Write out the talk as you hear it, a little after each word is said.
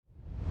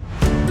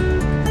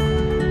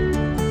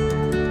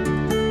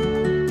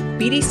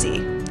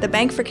BDC, the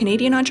Bank for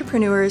Canadian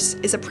Entrepreneurs,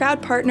 is a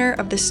proud partner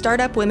of the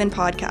Startup Women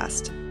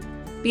podcast.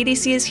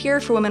 BDC is here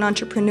for women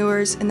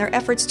entrepreneurs in their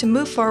efforts to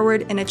move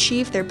forward and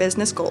achieve their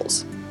business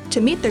goals.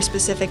 To meet their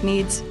specific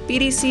needs,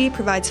 BDC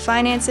provides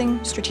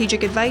financing,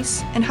 strategic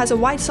advice, and has a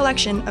wide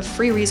selection of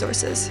free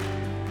resources.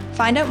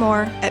 Find out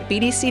more at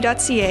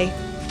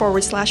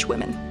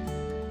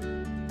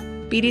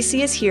bdc.ca/women.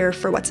 BDC is here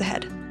for what's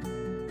ahead.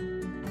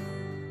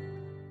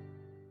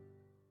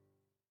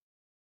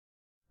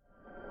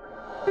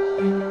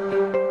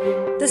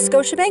 The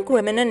Scotiabank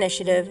Women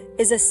Initiative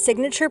is a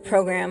signature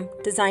program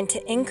designed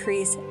to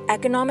increase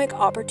economic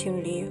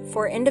opportunity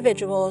for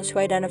individuals who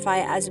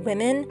identify as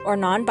women or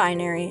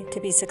non-binary to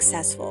be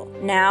successful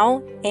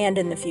now and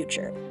in the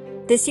future.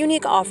 This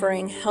unique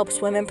offering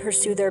helps women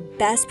pursue their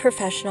best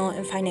professional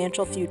and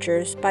financial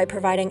futures by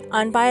providing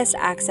unbiased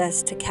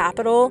access to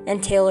capital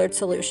and tailored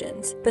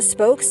solutions,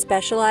 bespoke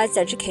specialized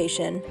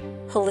education,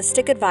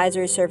 holistic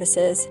advisory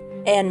services,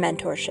 and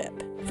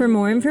mentorship. For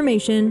more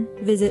information,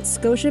 visit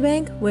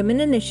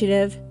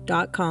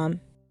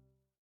scotiabankwomeninitiative.com.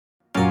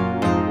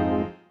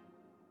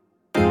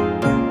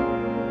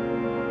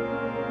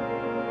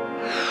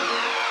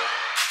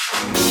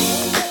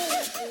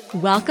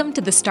 Welcome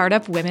to the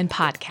Startup Women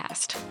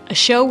Podcast, a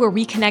show where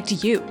we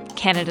connect you,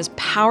 Canada's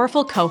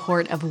powerful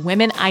cohort of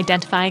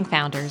women-identifying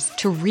founders,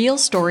 to real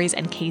stories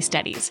and case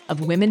studies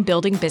of women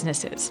building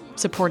businesses,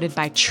 supported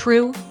by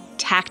true,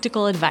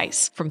 tactical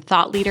advice from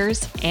thought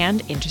leaders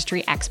and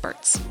industry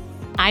experts.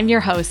 I'm your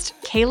host,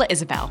 Kayla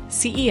Isabelle,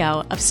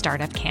 CEO of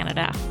Startup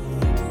Canada.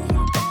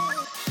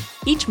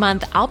 Each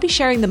month, I'll be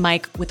sharing the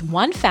mic with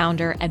one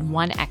founder and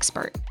one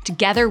expert.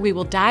 Together, we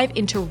will dive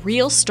into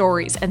real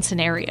stories and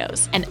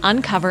scenarios and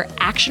uncover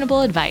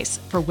actionable advice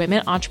for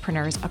women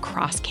entrepreneurs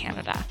across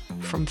Canada.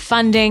 From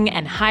funding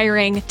and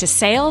hiring to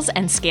sales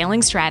and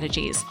scaling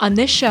strategies, on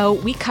this show,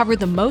 we cover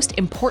the most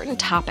important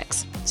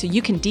topics so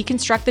you can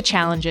deconstruct the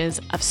challenges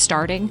of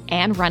starting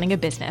and running a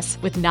business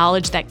with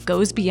knowledge that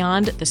goes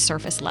beyond the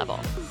surface level.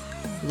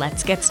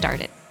 Let's get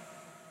started.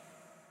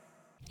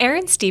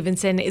 Erin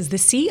Stevenson is the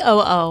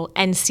COO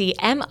and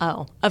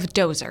CMO of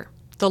Dozer,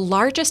 the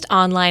largest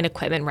online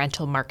equipment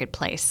rental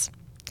marketplace.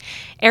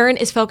 Erin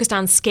is focused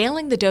on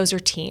scaling the Dozer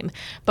team,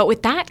 but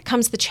with that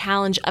comes the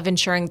challenge of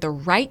ensuring the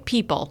right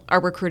people are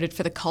recruited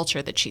for the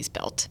culture that she's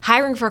built.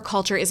 Hiring for a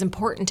culture is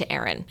important to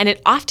Erin, and it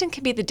often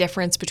can be the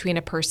difference between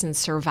a person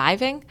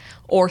surviving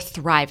or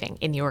thriving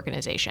in the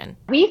organization.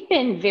 We've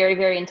been very,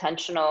 very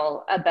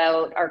intentional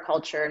about our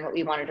culture and what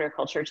we wanted our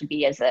culture to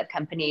be as a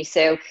company.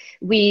 So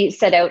we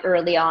set out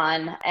early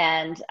on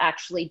and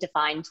actually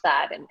defined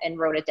that and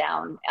wrote it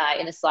down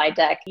in a slide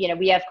deck.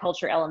 We have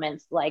culture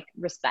elements like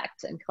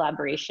respect and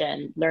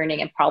collaboration,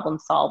 learning and problem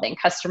solving,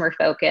 customer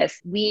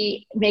focus.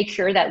 We make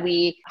sure that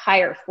we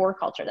hire for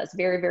culture. That's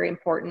very, very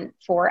important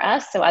for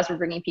us. So as we're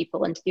bringing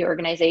people into the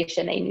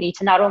organization, they need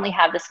to not only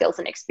have the skills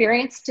and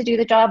experience to do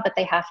the job, but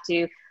they have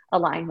to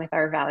align with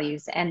our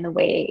values and the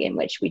way in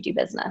which we do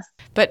business.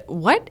 But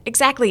what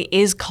exactly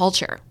is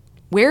culture?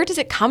 Where does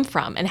it come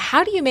from? And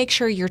how do you make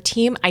sure your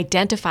team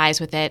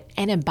identifies with it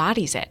and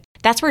embodies it?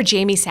 That's where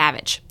Jamie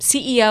Savage,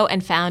 CEO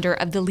and founder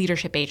of The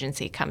Leadership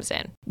Agency, comes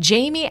in.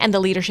 Jamie and The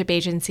Leadership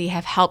Agency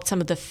have helped some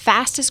of the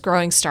fastest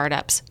growing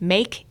startups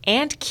make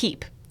and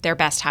keep their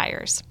best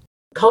hires.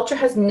 Culture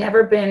has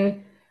never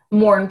been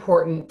more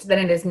important than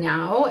it is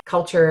now.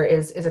 Culture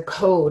is a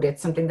code.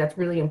 It's something that's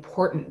really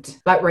important.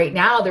 But right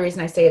now, the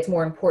reason I say it's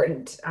more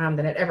important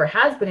than it ever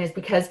has been is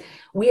because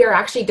we are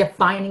actually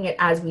defining it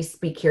as we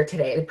speak here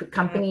today. The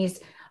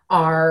companies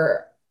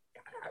are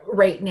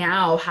right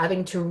now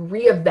having to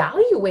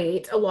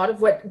reevaluate a lot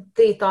of what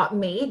they thought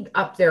made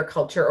up their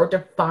culture or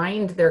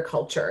defined their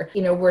culture.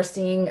 We're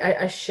seeing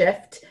a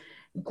shift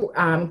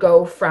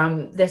go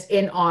from this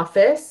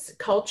in-office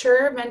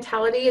culture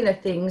mentality and the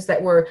things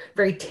that were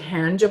very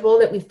tangible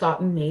that we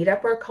thought made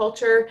up our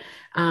culture,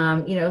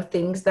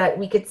 things that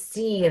we could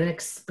see and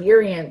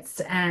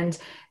experience, and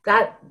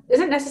that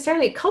isn't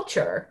necessarily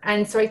culture.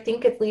 And so I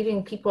think it's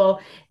leaving people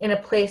in a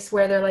place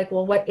where they're like,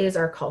 well, what is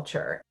our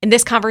culture? In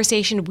this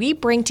conversation, we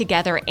bring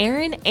together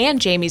Erin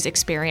and Jamie's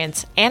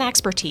experience and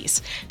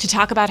expertise to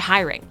talk about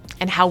hiring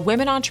and how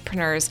women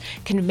entrepreneurs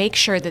can make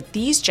sure that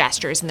these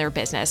gestures in their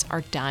business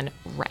are done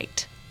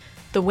right.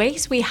 The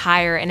ways we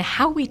hire and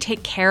how we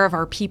take care of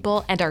our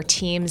people and our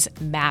teams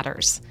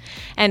matters.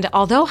 And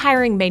although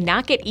hiring may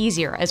not get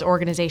easier as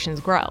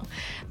organizations grow,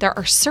 there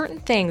are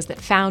certain things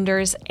that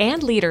founders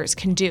and leaders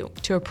can do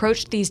to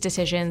approach these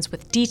decisions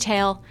with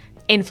detail,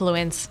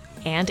 influence,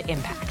 and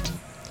impact.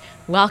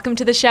 Welcome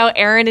to the show,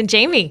 Erin and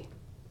Jamie.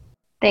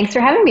 Thanks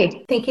for having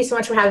me. Thank you so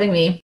much for having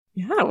me.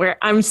 Yeah,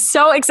 I'm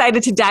so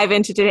excited to dive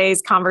into today's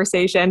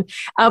conversation.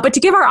 But to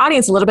give our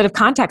audience a little bit of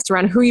context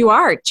around who you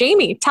are,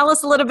 Jamie, tell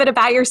us a little bit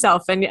about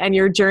yourself and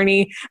your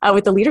journey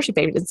with the Leadership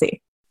Agency.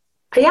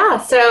 Yeah,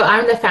 so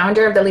I'm the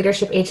founder of the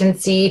leadership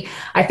agency.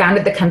 I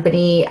founded the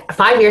company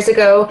 5 years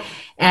ago,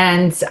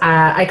 and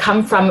I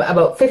come from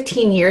about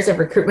 15 years of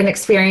recruitment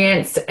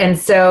experience. And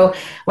so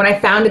when I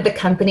founded the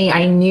company,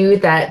 I knew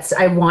that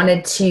I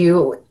wanted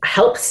to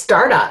help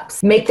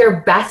startups make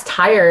their best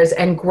hires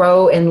and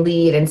grow and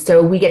lead. And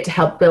so we get to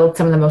help build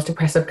some of the most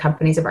impressive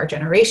companies of our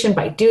generation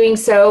by doing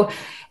so.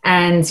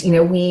 And,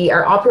 we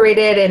are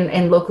operated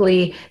and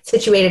locally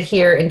situated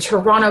here in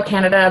Toronto,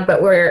 Canada,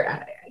 but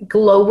we're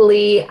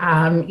globally,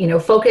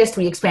 focused.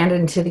 We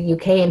expanded into the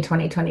UK in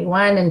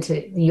 2021 and to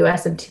the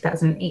US in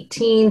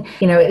 2018.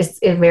 It's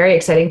a very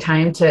exciting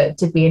time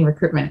to be in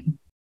recruitment.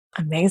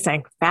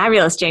 Amazing.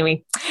 Fabulous,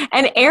 Jamie.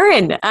 And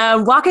Erin,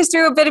 walk us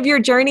through a bit of your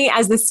journey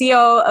as the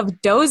CEO of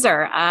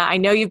Dozer. I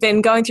know you've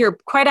been going through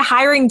quite a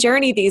hiring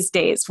journey these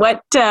days.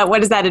 What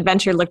does that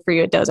adventure look for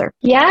you at Dozer?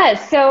 Yeah,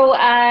 so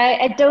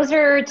at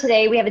Dozer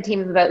today, we have a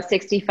team of about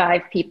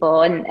 65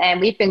 people, and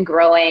we've been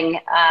growing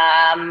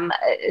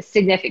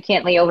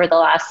significantly over the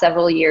last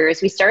several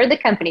years. We started the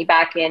company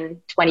back in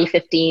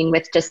 2015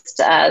 with just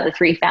the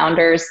three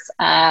founders.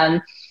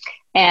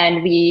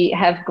 And we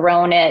have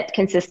grown it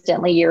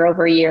consistently year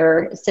over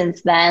year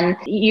since then,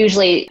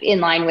 usually in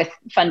line with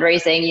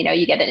fundraising.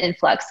 You get an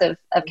influx of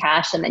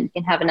cash, and then you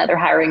can have another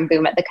hiring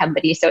boom at the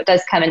company. So it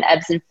does come in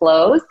ebbs and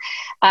flows.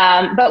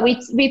 But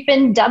we've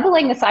been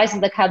doubling the size of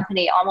the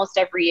company almost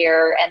every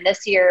year. And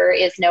this year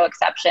is no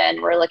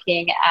exception. We're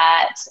looking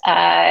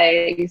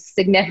at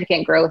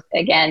significant growth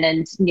again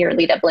and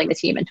nearly doubling the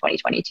team in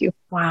 2022.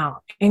 Wow.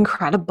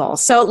 Incredible.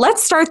 So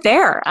let's start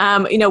there.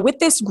 With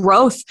this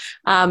growth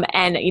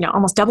and,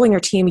 almost doubling your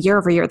team year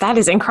over year, that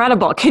is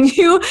incredible. Can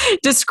you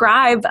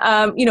describe,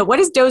 what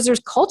does Dozer's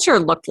culture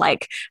look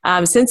like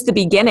since the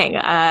beginning?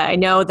 I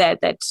know that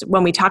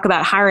when we talk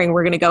about hiring,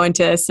 we're going to go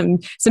into some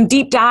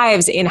deep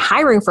dives in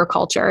hiring for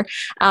culture.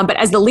 But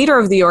as the leader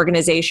of the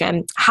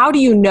organization, how do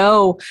you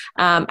know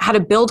how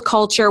to build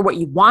culture, what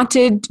you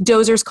wanted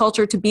Dozer's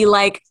culture to be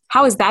like?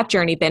 How has that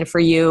journey been for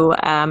you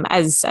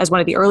as one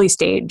of the early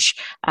stage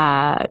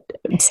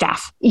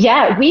staff?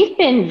 Yeah, we've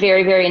been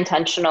very, very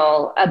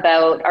intentional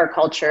about our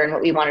culture and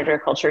what we wanted our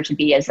culture to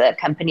be as a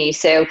company.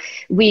 So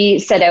we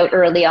set out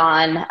early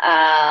on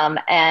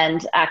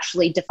and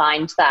actually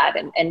defined that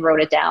and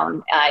wrote it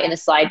down in a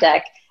slide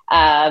deck.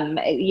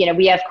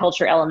 We have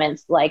culture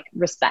elements like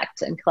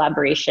respect and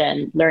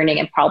collaboration, learning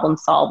and problem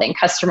solving,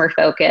 customer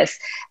focus.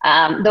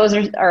 Those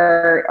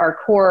are our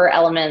core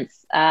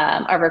elements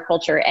of our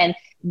culture. And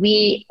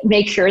we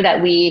make sure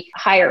that we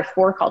hire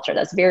for culture.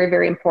 That's very,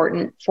 very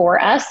important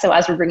for us. So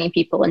as we're bringing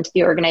people into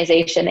the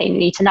organization, they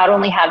need to not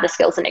only have the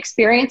skills and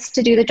experience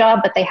to do the job,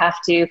 but they have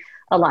to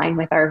align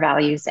with our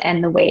values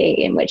and the way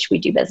in which we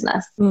do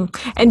business.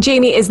 And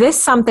Jamie, is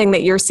this something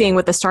that you're seeing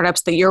with the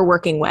startups that you're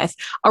working with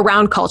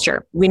around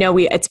culture? We know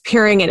it's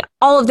appearing in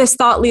all of this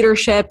thought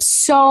leadership.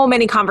 So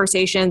many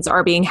conversations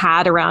are being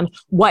had around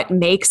what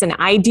makes an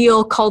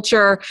ideal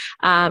culture,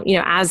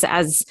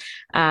 as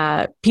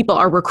people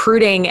are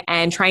recruiting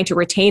and trying to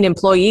retain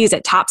employees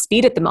at top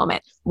speed at the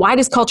moment. Why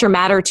does culture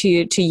matter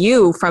to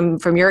you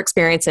from your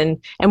experience, and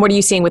what are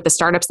you seeing with the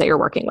startups that you're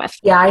working with?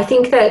 Yeah, I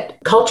think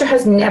that culture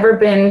has never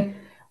been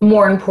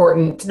more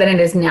important than it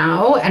is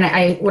now.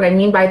 And what I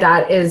mean by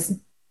that is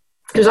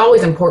it's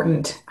always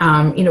important,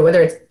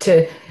 whether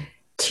it's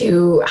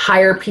to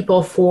hire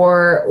people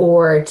for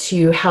or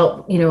to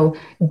help,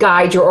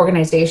 guide your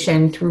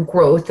organization through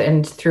growth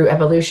and through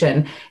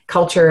evolution.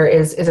 Culture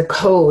is a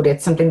code.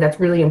 It's something that's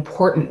really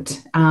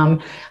important.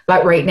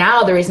 But right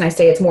now, the reason I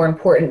say it's more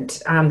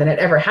important than it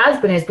ever has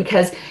been is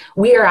because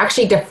we are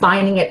actually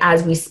defining it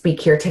as we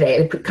speak here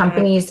today.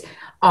 Companies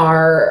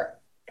are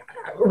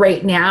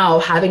right now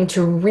having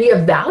to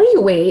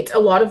reevaluate a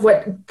lot of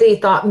what they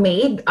thought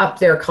made up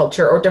their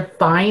culture or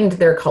defined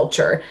their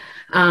culture.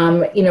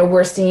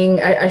 We're seeing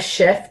a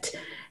shift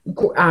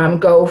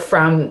go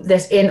from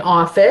this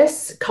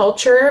in-office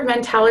culture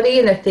mentality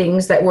and the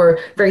things that were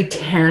very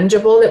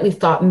tangible that we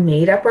thought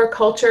made up our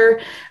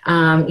culture,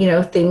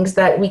 things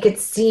that we could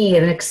see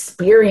and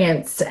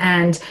experience,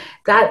 and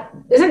that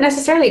isn't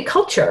necessarily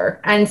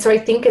culture. And so I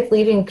think it's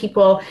leaving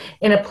people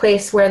in a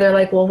place where they're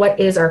like, well, what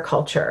is our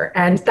culture?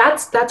 And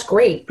that's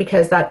great,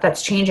 because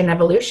that's change and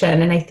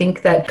evolution. And I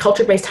think that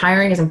culture-based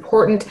hiring is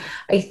important.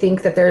 I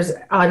think that there's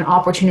an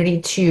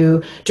opportunity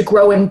to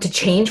grow and to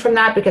change from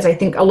that, because I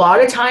think a lot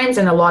of times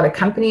in a lot of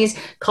companies,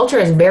 culture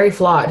is very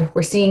flawed.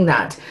 We're seeing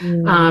that.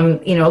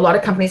 A lot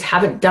of companies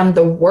haven't done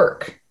the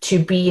work to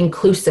be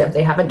inclusive.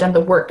 They haven't done the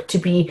work to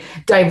be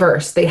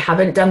diverse. They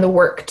haven't done the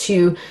work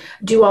to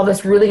do all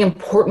this really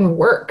important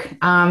work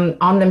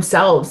on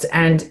themselves.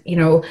 And,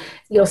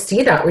 you'll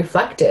see that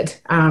reflected,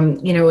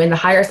 in the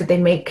hires that they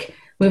make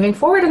moving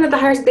forward and the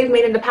hires that they've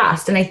made in the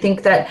past. And I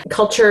think that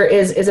culture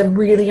is a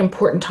really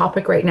important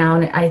topic right now.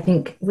 And I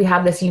think we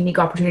have this unique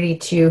opportunity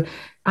to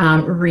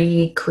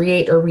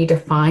recreate or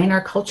redefine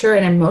our culture.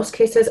 And in most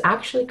cases,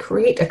 actually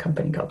create a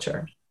company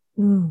culture.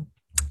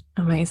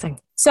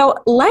 Amazing. So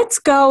let's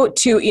go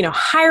to,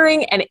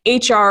 hiring and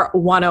HR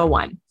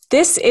 101.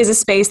 this is a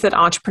space that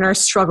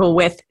entrepreneurs struggle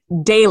with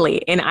daily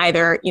in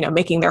either,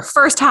 making their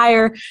first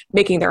hire,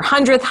 making their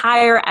 100th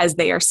hire as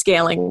they are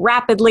scaling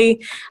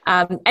rapidly.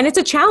 And it's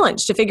a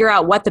challenge to figure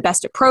out what the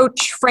best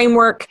approach,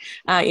 framework,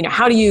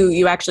 how do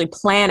you actually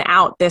plan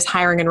out this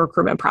hiring and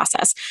recruitment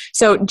process?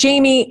 So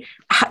Jamie,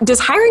 does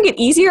hiring get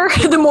easier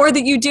the more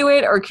that you do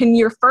it, or can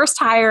your first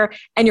hire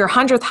and your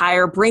 100th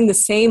hire bring the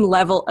same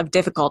level of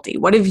difficulty?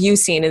 What have you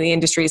seen in the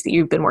industries that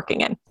you've been working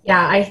in?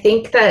 Yeah, I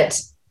think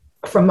that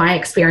from my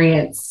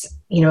experience,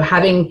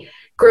 having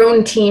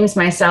grown teams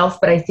myself,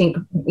 but I think,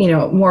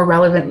 more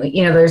relevantly,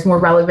 there's more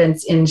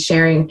relevance in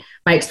sharing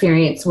my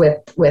experience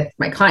with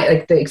my client,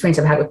 like the experience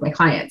I've had with my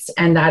clients.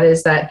 And that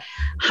is that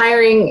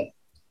hiring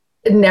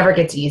never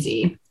gets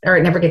easy, or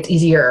it never gets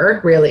easier,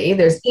 really.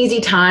 There's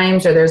easy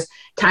times, or there's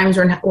times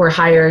where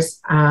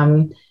hires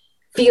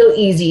feel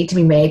easy to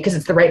be made because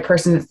it's the right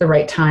person, it's the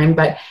right time.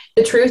 But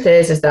the truth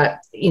is that,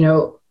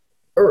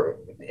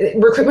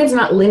 recruitment is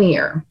not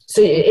linear.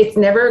 So it's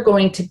never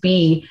going to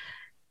be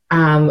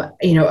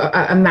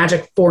a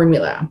magic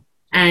formula.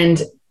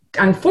 And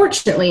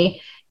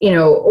unfortunately,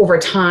 over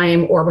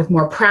time or with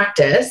more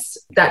practice,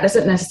 that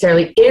doesn't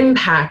necessarily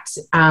impact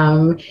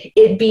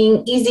it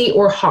being easy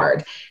or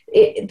hard.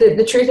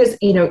 The truth is,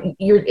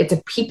 it's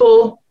a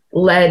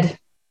people-led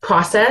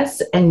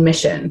process and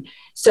mission.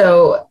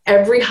 So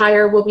every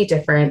hire will be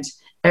different.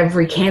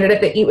 Every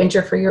candidate that you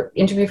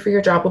interview for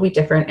your job will be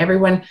different.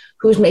 Everyone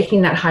who's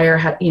making that hire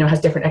has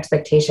different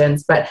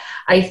expectations. But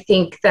I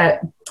think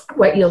that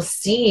what you'll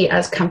see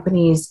as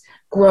companies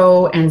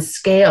grow and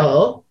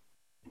scale,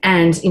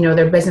 and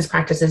their business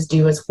practices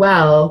do as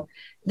well,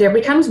 there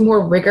becomes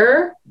more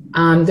rigor.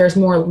 There's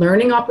more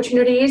learning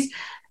opportunities,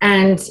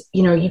 and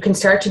you can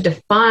start to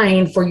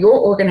define for your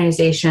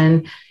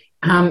organization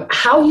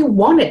how you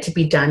want it to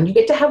be done. You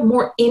get to have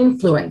more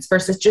influence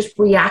versus just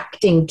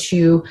reacting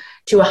to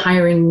a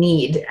hiring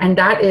need. And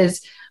that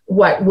is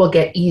what will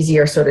get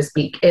easier, so to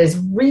speak, is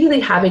really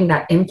having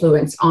that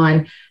influence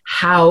on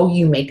how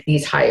you make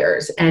these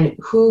hires and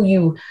who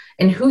you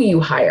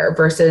hire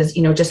versus,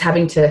 just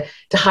having to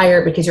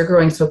hire because you're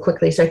growing so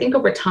quickly. So I think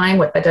over time,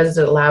 what that does is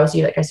it allows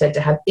you, like I said,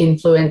 to have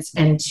influence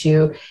and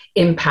to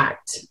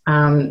impact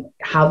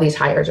how these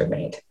hires are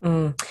made.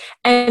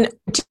 And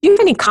do you have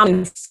any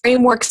common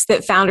frameworks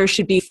that founders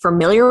should be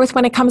familiar with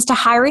when it comes to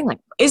hiring? Like,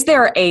 is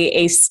there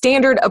a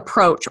standard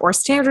approach or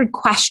standard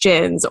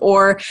questions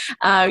or,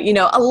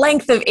 a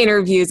length of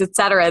interviews, et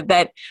cetera,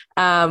 that,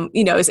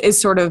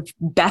 is sort of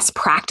best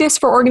practice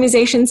for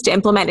organizations to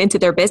implement into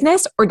their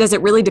business? Or does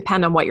it really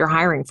depend on what you're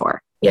hiring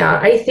for? Yeah,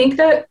 I think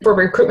that for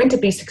recruitment to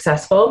be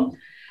successful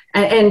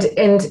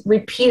and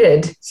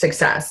repeated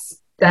success,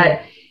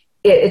 that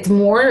it's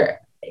more,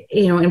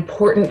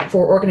 important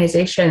for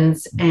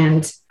organizations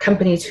and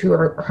companies who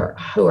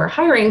are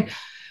hiring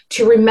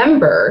to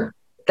remember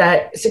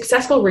that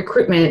successful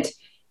recruitment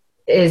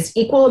is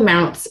equal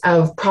amounts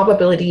of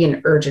probability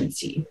and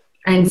urgency.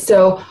 And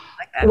so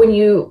when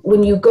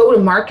you go to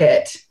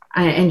market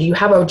and you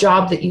have a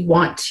job that you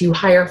want to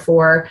hire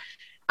for,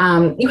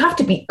 you have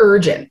to be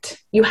urgent.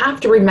 You have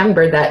to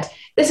remember that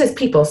this is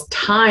people's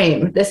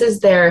time. This is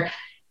their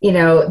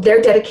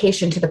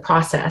dedication to the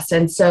process.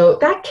 And so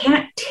that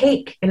can't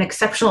take an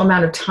exceptional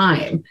amount of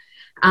time.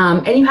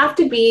 And you have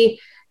to be,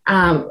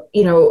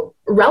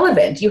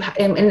 relevant.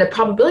 And the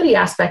probability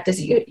aspect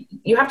is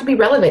you have to be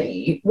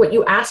relevant. What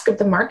you ask of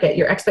the market,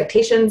 your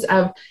expectations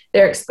of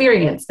their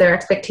experience,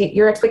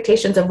 your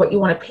expectations of what you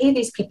want to pay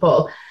these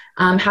people,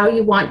 how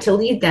you want to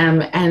lead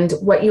them, and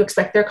what you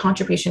expect their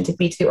contribution to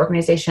be to the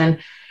organization.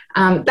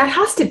 That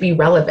has to be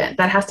relevant.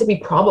 That has to be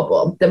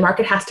probable. The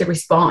market has to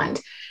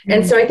respond. Mm-hmm.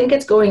 And so I think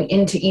it's going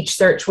into each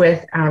search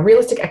with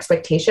realistic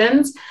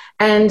expectations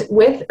and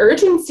with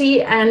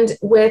urgency and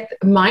with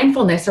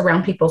mindfulness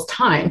around people's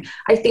time.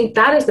 I think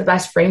that is the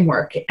best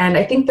framework. And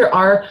I think there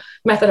are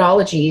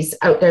methodologies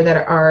out there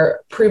that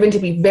are proven to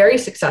be very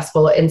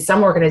successful in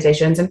some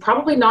organizations and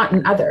probably not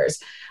in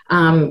others.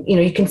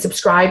 You can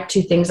subscribe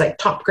to things like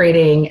top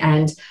grading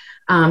and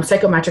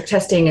psychometric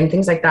testing and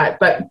things like that,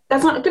 but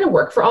that's not going to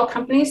work for all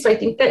companies. So I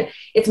think that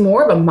it's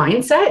more of a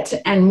mindset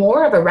and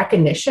more of a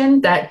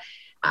recognition that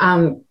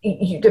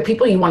the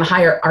people you want to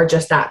hire are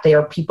just that. They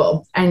are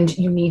people, and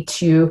you need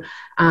to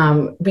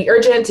be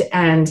urgent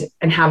and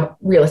have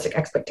realistic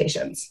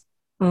expectations.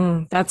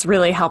 That's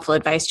really helpful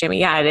advice, Jamie.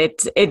 Yeah,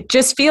 it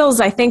just feels,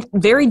 I think,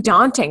 very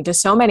daunting to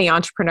so many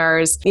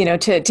entrepreneurs,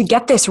 to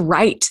get this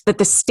right, that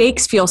the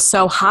stakes feel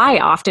so high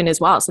often as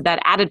well. So that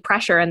added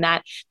pressure and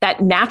that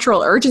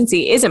natural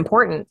urgency is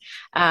important.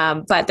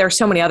 But there are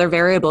so many other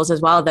variables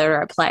as well that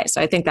are at play.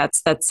 So I think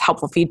that's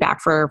helpful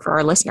feedback for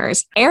our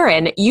listeners.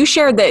 Erin, you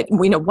shared that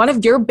one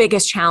of your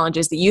biggest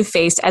challenges that you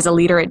faced as a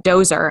leader at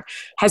Dozer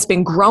has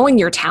been growing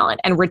your talent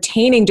and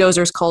retaining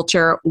Dozer's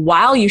culture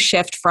while you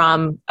shift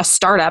from a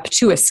startup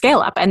to a scale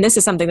up. And this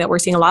is something that we're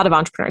seeing a lot of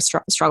entrepreneurs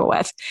struggle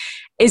with.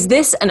 Is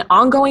this an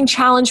ongoing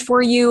challenge for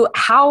you?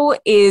 How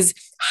is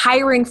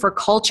hiring for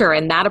culture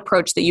and that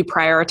approach that you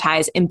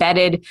prioritize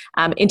embedded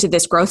into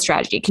this growth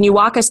strategy? Can you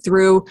walk us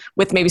through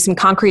with maybe some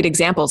concrete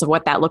examples of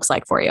what that looks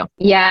like for you?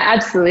 Yeah,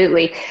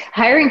 absolutely.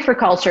 Hiring for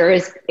culture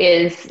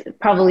is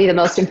probably the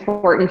most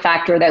important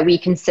factor that we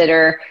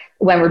consider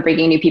when we're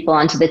bringing new people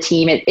onto the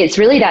team. It's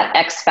really that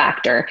X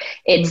factor.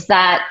 It's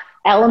that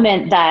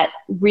element that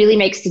really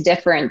makes the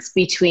difference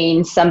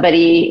between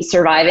somebody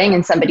surviving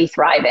and somebody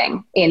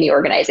thriving in the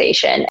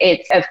organization.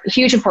 It's of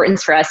huge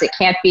importance for us. It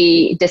can't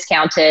be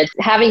discounted.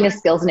 Having the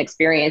skills and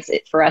experience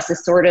for us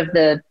is sort of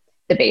the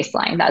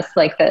baseline. That's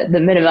like the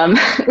minimum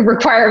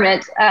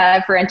requirement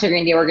for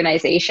entering the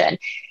organization.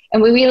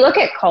 And when we look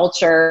at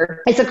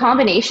culture, it's a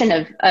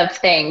combination of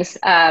things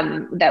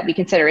that we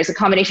consider. It's a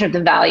combination of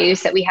the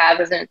values that we have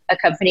as a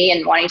company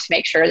and wanting to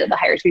make sure that the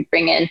hires we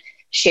bring in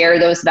share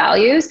those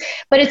values,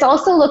 but it's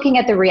also looking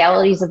at the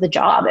realities of the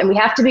job. And we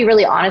have to be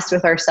really honest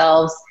with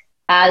ourselves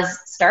as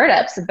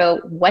startups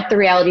about what the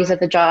realities of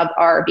the job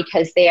are,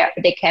 because they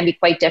can be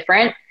quite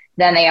different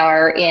than they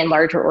are in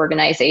larger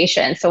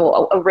organizations.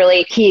 So a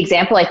really key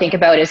example I think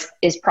about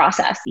is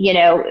process. You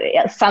know,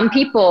 some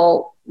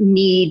people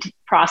need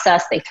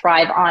process, they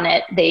thrive on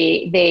it.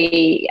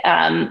 They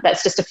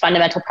that's just a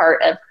fundamental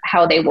part of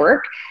how they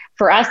work.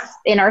 For us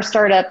in our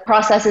startup,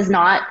 process is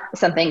not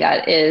something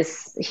that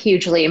is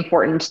hugely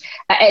important.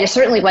 It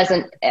certainly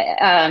wasn't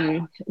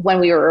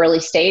when we were early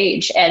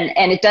stage,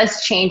 and it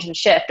does change and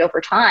shift over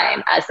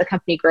time as the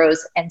company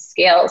grows and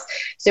scales.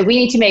 So we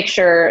need to make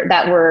sure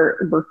that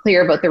we're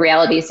clear about the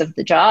realities of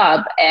the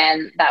job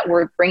and that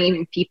we're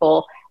bringing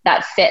people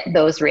that fit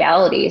those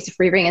realities. If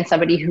we bring in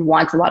somebody who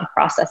wants a lot of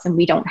process and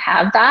we don't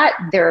have that,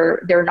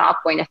 they're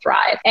not going to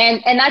thrive.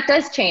 And that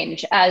does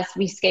change as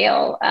we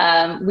scale.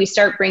 We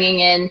start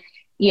bringing in,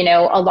 you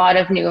know, a lot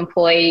of new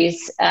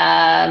employees,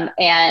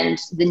 and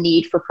the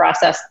need for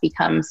process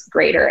becomes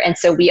greater. And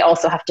so we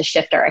also have to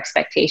shift our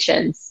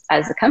expectations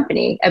as a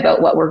company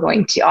about what we're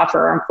going to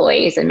offer our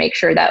employees and make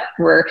sure that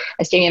we're,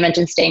 as Jamie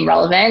mentioned, staying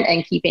relevant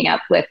and keeping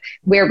up with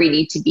where we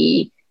need to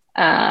be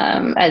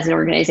as an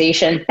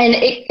organization. And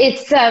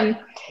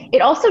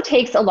it also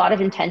takes a lot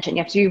of intention.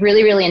 You have to be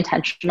really, really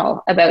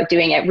intentional about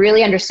doing it,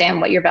 really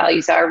understand what your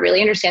values are, really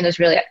understand those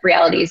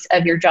realities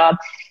of your job.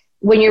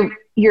 When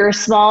you're a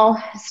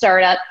small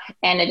startup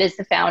and it is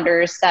the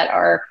founders that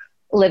are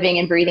living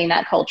and breathing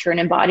that culture and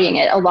embodying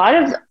it, a lot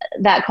of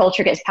that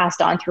culture gets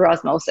passed on through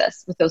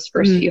osmosis with those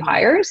first few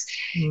hires.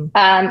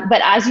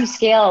 But as you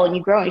scale and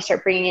you grow and you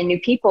start bringing in new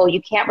people,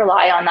 you can't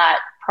rely on that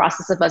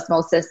process of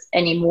osmosis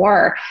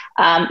anymore.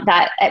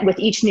 That with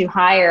each new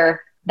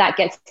hire, that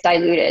gets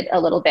diluted a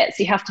little bit.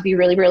 So you have to be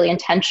really, really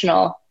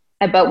intentional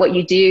about what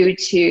you do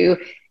to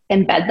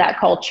embed that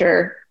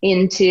culture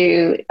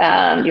into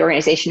the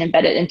organization,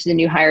 embed it into the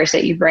new hires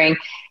that you bring.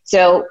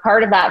 So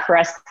part of that for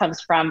us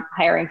comes from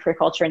hiring for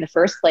culture in the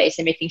first place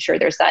and making sure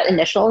there's that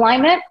initial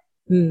alignment.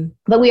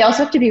 But we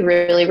also have to be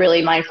really,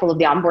 really mindful of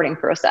the onboarding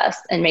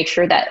process and make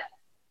sure that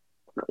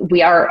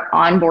we are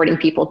onboarding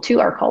people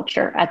to our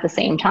culture at the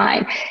same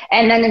time,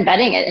 and then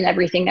embedding it in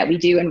everything that we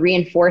do and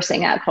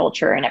reinforcing that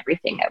culture in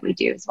everything that we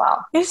do as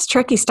well. It's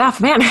tricky stuff,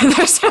 man.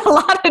 There's a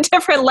lot of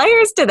different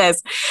layers to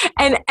this.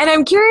 And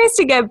I'm curious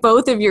to get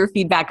both of your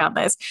feedback on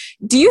this.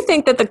 Do you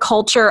think that the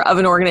culture of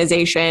an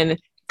organization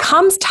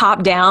comes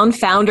top down,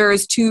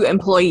 founders to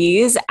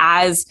employees,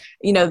 as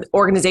you know,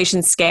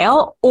 organizations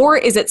scale, or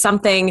is it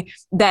something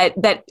that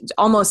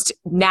almost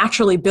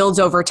naturally builds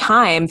over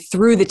time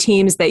through the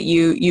teams that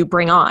you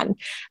bring on?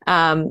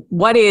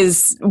 Where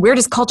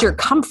does culture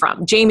come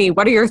from? Jamie,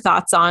 what are your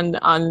thoughts on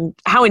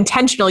how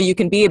intentional you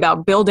can be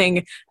about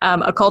building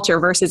a culture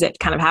versus it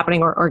kind of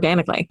happening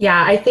organically?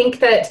 Yeah, I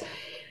think that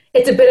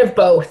it's a bit of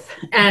both,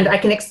 and I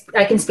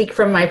can speak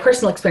from my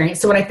personal experience.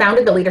 So when I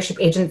founded the leadership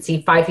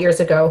agency 5 years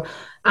ago,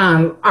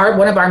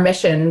 one of our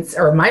missions,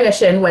 or my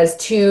mission, was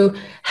to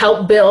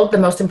help build the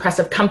most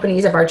impressive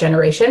companies of our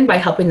generation by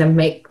helping them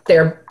make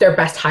their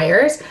best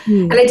hires.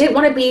 And I didn't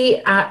want to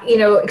be,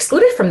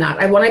 excluded from that.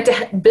 I wanted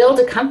to build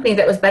a company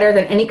that was better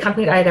than any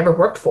company that I had ever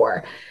worked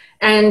for.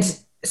 And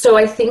so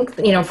I think,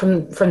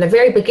 from the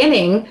very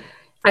beginning,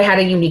 I had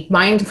a unique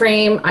mind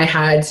frame. I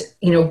had,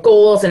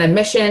 goals and a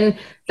mission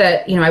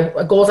that,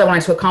 goals I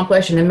wanted to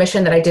accomplish and a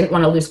mission that I didn't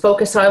want to lose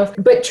focus of.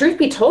 But truth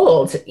be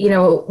told,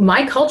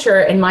 my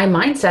culture and my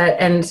mindset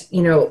and,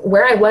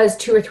 where I was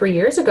 2 or 3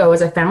 years ago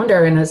as a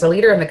founder and as a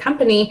leader in the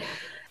company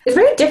is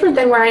very different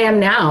than where I am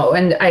now.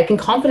 And I can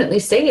confidently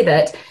say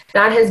that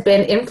has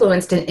been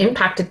influenced and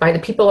impacted by the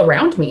people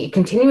around me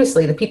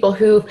continuously, the people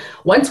who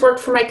once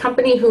worked for my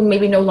company who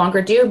maybe no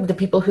longer do, the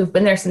people who've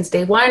been there since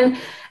day one.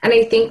 And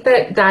I think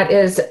that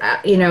is,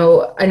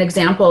 an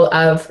example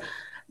of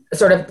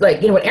sort of like,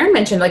 what Erin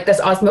mentioned, like this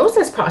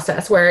osmosis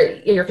process where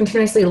you're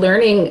continuously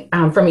learning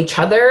from each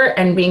other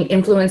and being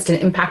influenced and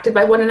impacted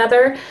by one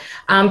another.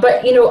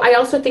 But, I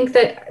also think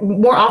that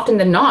more often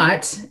than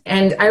not,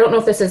 and I don't know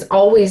if this is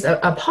always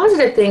a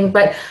positive thing,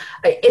 but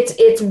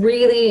it's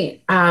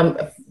really,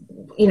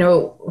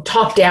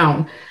 top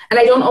down. And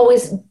I don't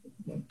always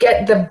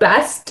get the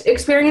best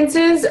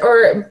experiences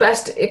or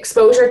best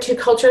exposure to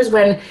cultures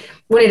when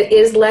it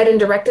is led and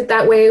directed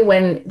that way,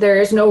 when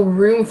there is no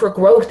room for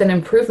growth and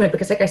improvement.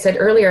 Because like I said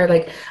earlier,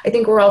 like I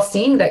think we're all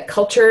seeing that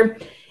culture,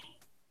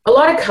 a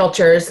lot of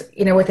cultures,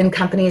 within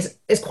companies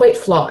is quite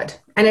flawed,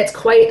 and it's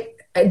quite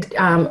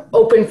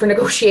open for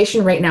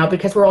negotiation right now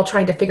because we're all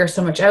trying to figure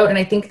so much out. And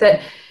I think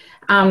that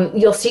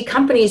you'll see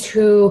companies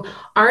who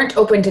aren't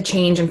open to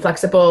change and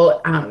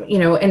flexible,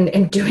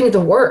 and doing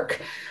the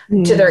work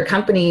to their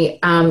company.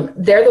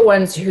 They're the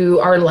ones who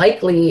are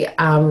likely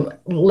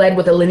led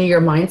with a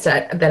linear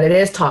mindset that it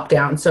is top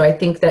down. So I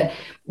think that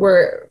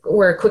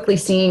we're quickly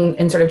seeing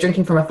and sort of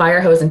drinking from a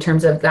fire hose in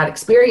terms of that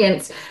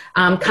experience,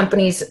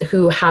 companies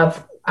who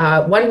have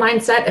one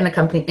mindset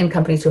and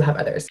companies who have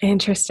others.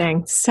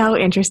 Interesting. So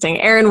interesting.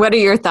 Erin, what are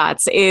your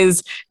thoughts?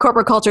 Is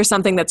corporate culture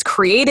something that's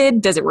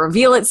created? Does it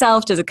reveal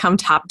itself? Does it come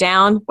top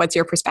down? What's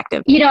your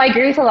perspective? I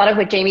agree with a lot of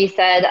what Jamie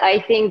said.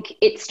 I think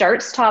it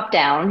starts top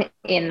down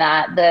in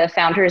that the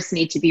founders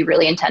need to be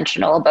really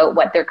intentional about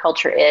what their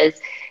culture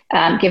is.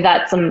 Give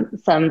that some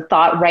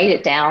thought, write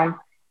it down,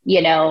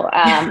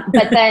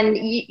 but then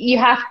you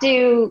have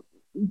to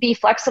be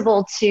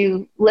flexible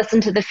to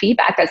listen to the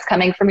feedback that's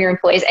coming from your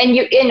employees. And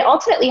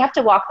ultimately you have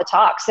to walk the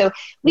talk. So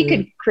we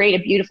could create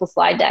a beautiful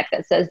slide deck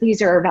that says,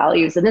 these are our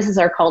values and this is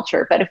our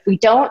culture. But if we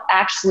don't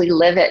actually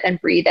live it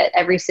and breathe it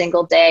every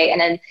single day and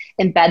then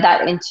embed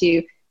that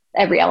into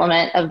every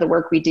element of the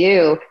work we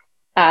do,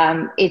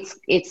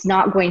 it's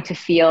not going to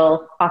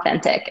feel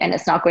authentic and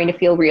it's not going to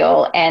feel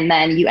real. And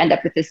then you end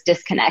up with this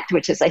disconnect,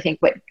 which is, I think,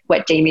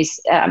 what Jamie's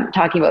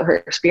talking about her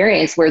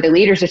experience, where the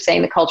leaders are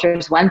saying the culture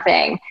is one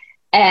thing,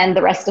 and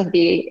the rest of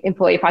the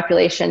employee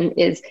population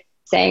is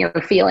saying or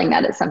feeling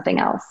that it's something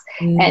else.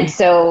 And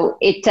so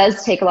it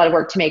does take a lot of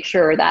work to make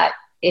sure that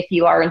if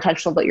you are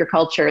intentional about your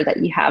culture,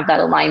 that you have that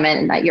alignment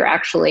and that you're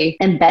actually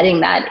embedding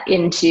that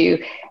into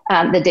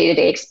the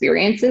day-to-day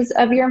experiences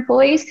of your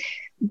employees.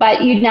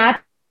 But you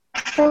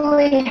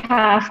naturally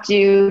have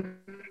to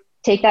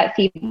take that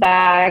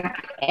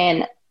feedback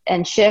and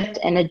shift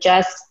and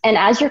adjust. And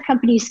as your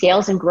company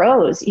scales and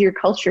grows, your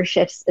culture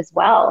shifts as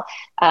well.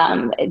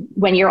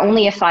 When you're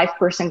only a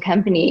 5-person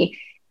company,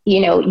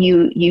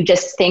 you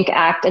just think,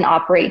 act, and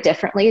operate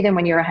differently than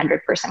when you're a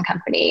 100-person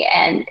company.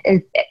 And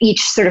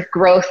each sort of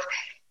growth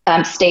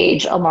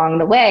stage along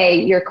the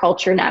way, your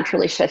culture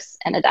naturally shifts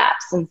and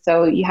adapts. And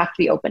so you have to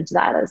be open to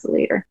that as a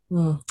leader.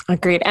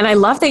 Agreed. And I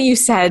love that you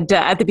said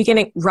at the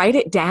beginning, write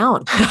it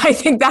down. I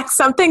think that's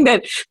something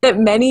that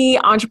many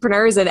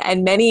entrepreneurs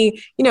and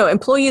many,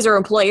 employees or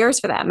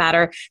employers for that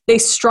matter, they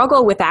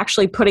struggle with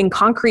actually putting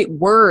concrete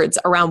words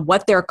around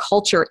what their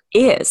culture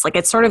is. Like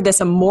it's sort of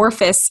this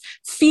amorphous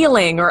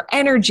feeling or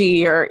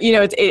energy, or,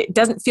 it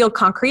doesn't feel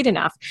concrete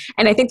enough.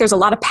 And I think there's a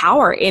lot of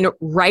power in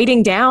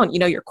writing down,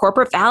 your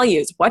corporate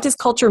values. What does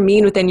culture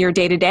mean within your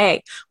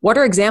day-to-day? What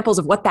are examples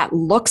of what that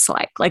looks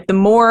like? Like the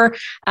more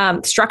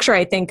structure,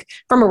 I think,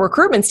 from a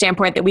recruitment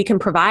standpoint that we can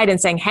provide and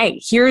saying,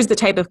 hey, here's the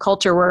type of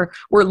culture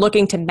we're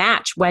looking to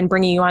match when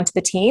bringing you onto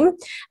the team,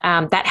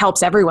 that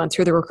helps everyone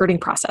through the recruiting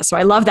process. So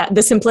I love that,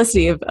 the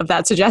simplicity of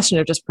that suggestion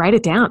of just write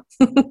it down.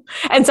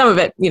 And some of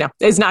it,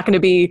 is not going to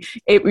be,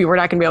 we're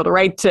not going to be able to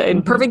write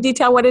in perfect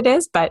detail what it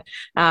is, but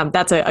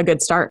that's a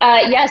good start.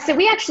 So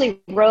we actually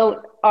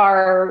wrote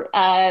our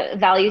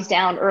values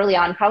down early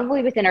on,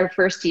 probably within our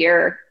first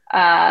year.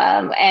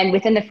 And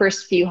within the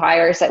first few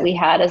hires that we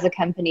had as a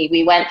company,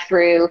 we went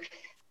through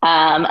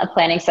a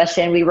planning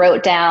session. We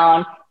wrote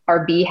down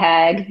our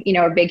BHAG,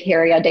 our big,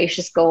 hairy,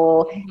 audacious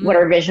goal, what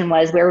our vision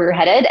was, where we were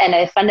headed. And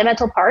a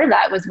fundamental part of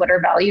that was what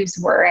our values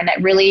were. And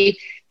it really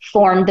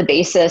formed the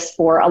basis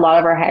for a lot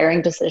of our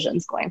hiring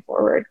decisions going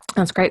forward.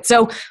 That's great.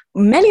 So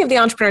many of the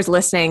entrepreneurs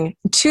listening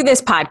to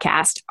this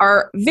podcast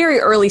are very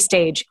early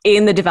stage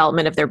in the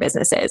development of their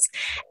businesses,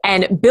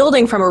 and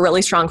building from a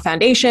really strong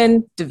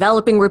foundation,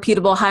 developing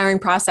repeatable hiring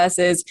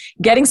processes,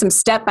 getting some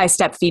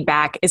step-by-step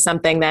feedback is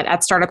something that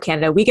at Startup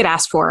Canada we get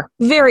asked for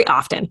very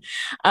often.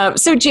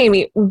 So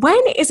Jamie, when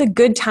is a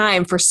good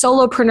time for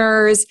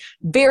solopreneurs,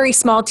 very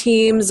small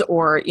teams,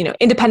 or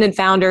independent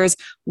founders?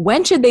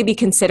 When should they be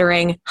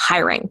considering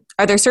hiring?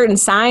 Are there certain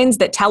signs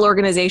that tell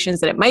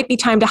organizations that it might be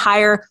time to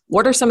hire?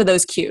 What are some of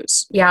those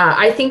cues? Yeah,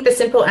 I think the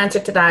simple answer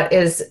to that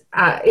is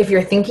if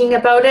you're thinking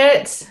about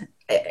it,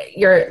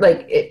 you're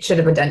like, it should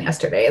have been done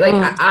yesterday.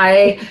 Like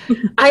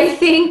I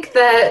think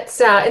that,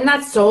 and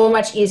that's so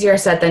much easier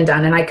said than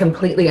done. And I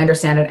completely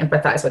understand and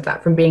empathize with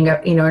that from being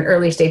an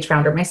early stage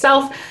founder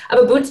myself of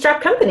a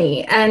bootstrap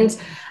company. And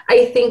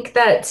I think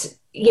that,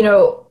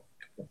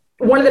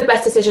 one of the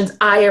best decisions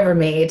I ever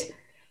made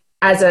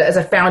as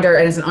a founder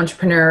and as an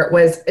entrepreneur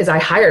is I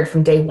hired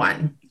from day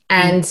one.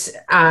 And,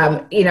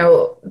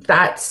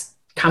 that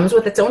comes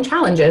with its own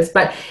challenges.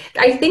 But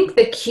I think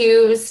the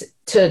cues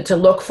to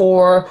look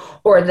for,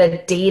 or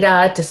the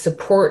data to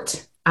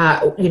support,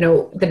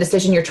 the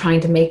decision you're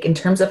trying to make in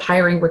terms of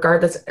hiring,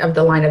 regardless of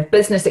the line of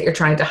business that you're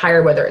trying to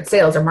hire, whether it's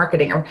sales or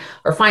marketing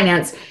or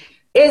finance,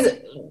 is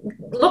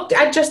look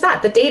at just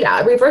that, the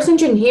data, reverse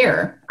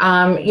engineer,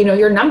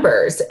 your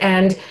numbers,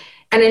 and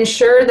and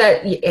ensure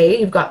that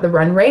you've got the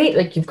run rate,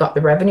 like you've got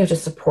the revenue to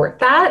support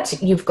that.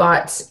 You've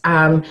got,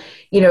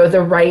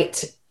 the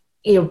right,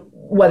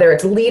 whether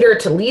it's leader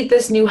to lead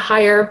this new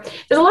hire.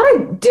 There's a lot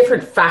of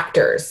different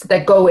factors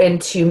that go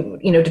into,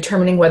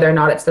 determining whether or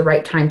not it's the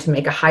right time to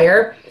make a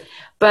hire.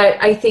 But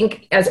I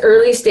think as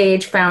early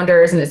stage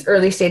founders and as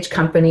early stage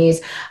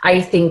companies,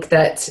 I think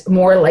that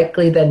more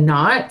likely than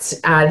not,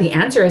 the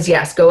answer is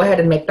yes, go ahead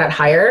and make that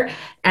hire.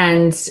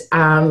 And,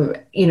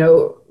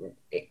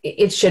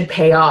 it should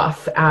pay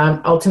off.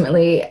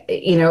 Ultimately,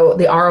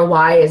 the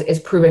ROI is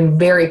proven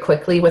very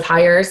quickly with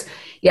hires.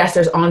 Yes,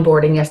 there's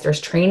onboarding. Yes,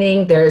 there's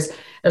training. There's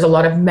a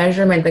lot of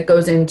measurement that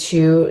goes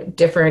into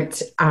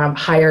different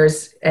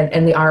hires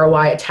and the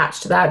ROI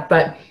attached to that.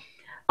 But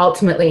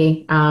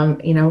ultimately,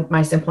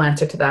 my simple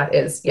answer to that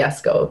is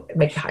yes, go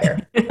make the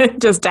hire.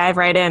 Just dive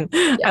right in.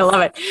 Yes. I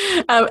love it.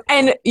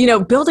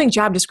 And building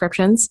job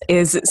descriptions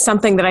is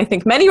something that I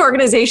think many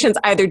organizations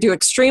either do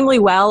extremely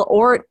well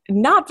or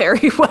not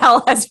very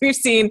well, as we've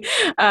seen,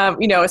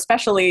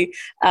 especially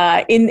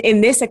in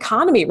this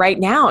economy right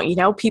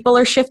now. People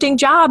are shifting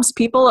jobs.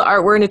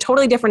 We're in a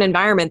totally different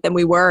environment than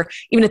we were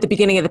even at the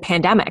beginning of the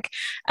pandemic.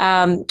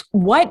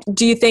 What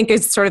do you think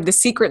is sort of the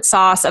secret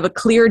sauce of a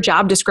clear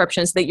job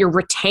description so that you're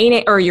retaining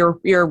or you're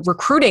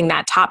recruiting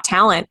that top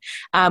talent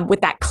with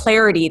that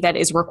clarity that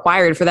is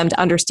required for them to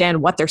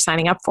understand what they're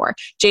signing up for?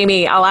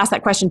 Jamie, I'll ask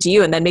that question to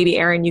you, and then maybe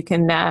Erin, you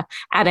can add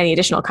any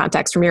additional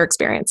context from your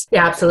experience.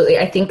 Yeah, absolutely.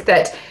 I think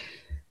that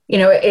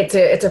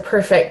it's a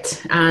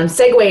perfect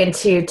segue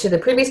into the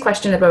previous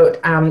question about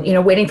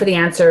waiting for the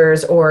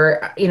answers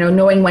or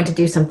knowing when to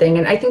do something.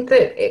 And I think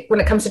that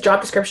when it comes to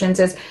job descriptions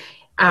is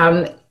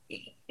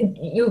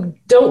you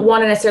don't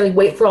want to necessarily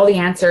wait for all the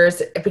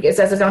answers, because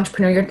as an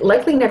entrepreneur, you're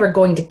likely never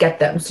going to get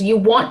them. So you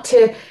want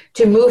to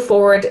move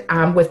forward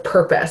with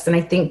purpose. And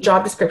I think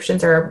job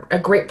descriptions are a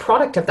great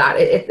product of that.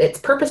 It's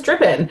purpose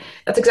driven.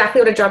 That's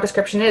exactly what a job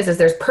description is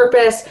there's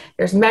purpose,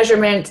 there's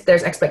measurement,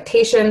 there's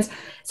expectations.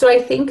 So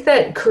I think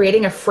that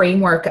creating a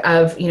framework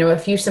of, a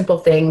few simple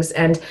things,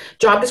 and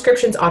job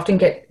descriptions often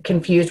get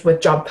confused with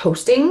job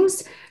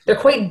postings. They're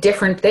quite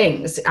different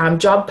things.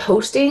 Job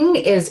posting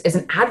is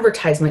an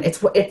advertisement.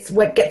 It's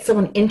what gets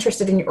someone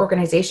interested in your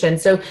organization.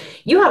 So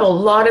you have a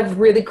lot of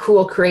really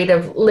cool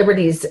creative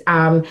liberties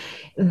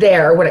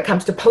there when it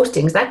comes to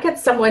postings. That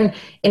gets someone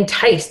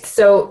enticed.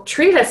 So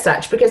treat it as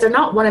such, because they're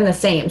not one and the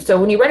same. So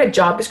when you write a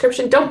job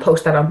description, don't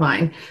post that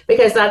online,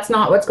 because that's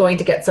not what's going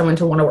to get someone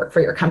to want to work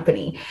for your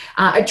company.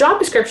 A job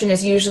description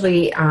is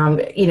usually,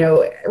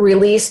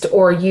 released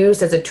or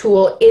used as a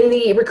tool in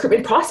the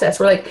recruitment process.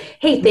 We're like,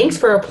 hey, thanks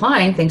for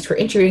applying. Thanks for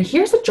interviewing.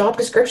 Here's a job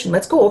description.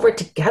 Let's go over it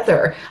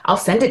together. I'll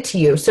send it to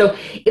you. So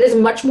it is a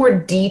much more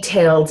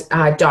detailed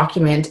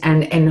document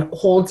and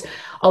holds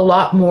a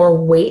lot more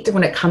weight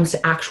when it comes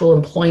to actual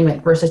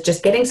employment versus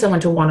just getting someone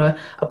to want to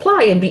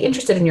apply and be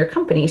interested in your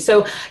company.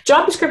 So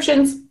job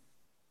descriptions,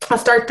 I'll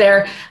start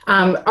there,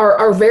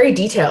 are very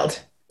detailed.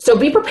 So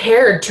be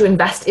prepared to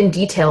invest in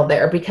detail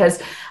there,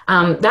 because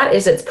that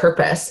is its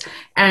purpose.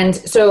 And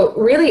so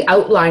really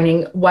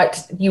outlining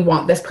what you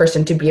want this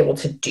person to be able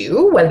to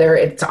do, whether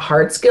it's a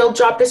hard skill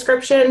job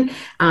description,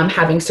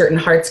 having certain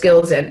hard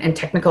skills and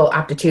technical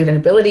aptitude and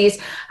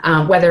abilities,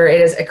 whether it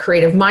is a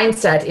creative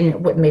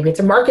mindset, maybe it's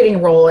a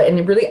marketing role,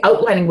 and really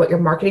outlining what your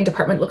marketing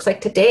department looks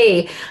like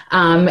today,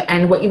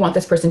 and what you want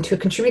this person to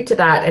contribute to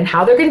that, and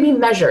how they're going to be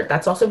measured.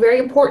 That's also very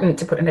important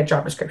to put in a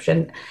job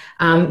description,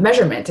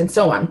 measurement and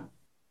so on.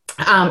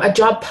 A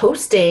job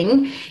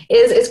posting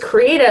is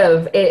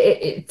creative.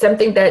 It's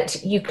something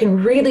that you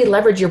can really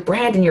leverage your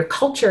brand and your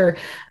culture.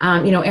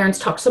 Erin's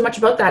talked so much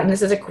about that,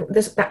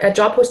 and a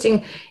job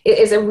posting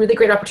is a really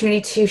great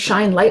opportunity to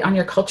shine light on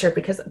your culture,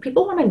 because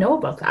people want to know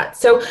about that.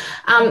 So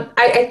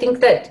I think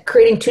that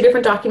creating two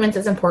different documents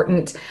is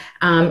important,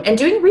 and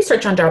doing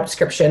research on job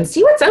descriptions.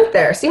 See what's out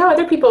there. See how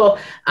other people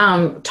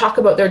talk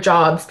about their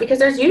jobs, because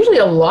there's usually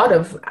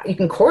you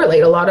can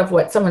correlate a lot of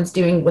what someone's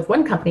doing with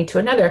one company to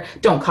another.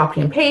 Don't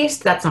copy and paste.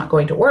 That's not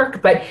going to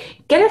work, but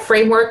get a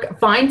framework,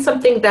 find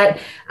something that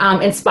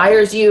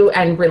inspires you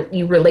and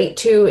you relate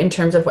to in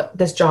terms of what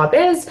this job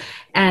is,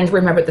 and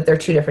remember that they're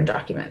two different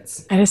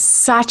documents. That is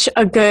such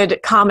a good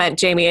comment,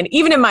 Jamie. And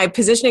even in my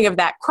positioning of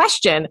that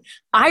question,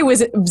 I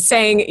was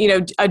saying,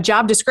 a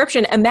job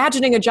description,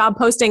 imagining a job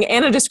posting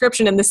and a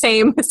description in the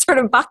same sort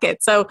of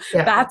bucket. So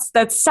yeah.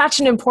 That's such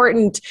an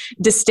important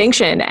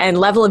distinction and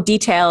level of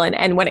detail.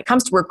 And when it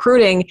comes to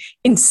recruiting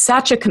in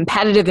such a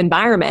competitive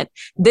environment,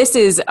 this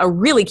is a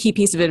really key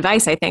piece of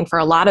advice, I think, for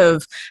a lot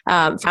of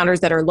founders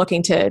that are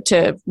looking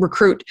to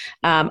recruit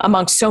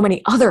amongst so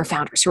many other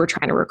founders who are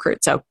trying to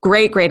recruit. So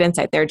great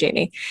insight there,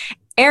 Jamie.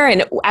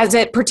 Erin, as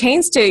it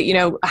pertains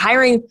to,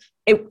 hiring,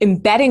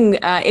 embedding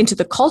into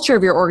the culture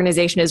of your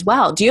organization as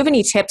well, do you have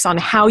any tips on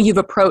how you've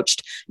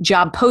approached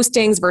job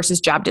postings versus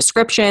job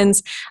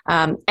descriptions,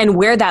 and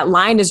where that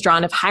line is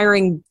drawn of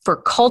hiring for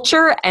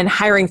culture and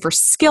hiring for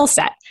skill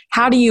set?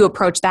 How do you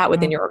approach that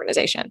within your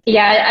organization?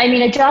 Yeah, I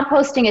mean, a job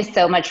posting is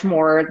so much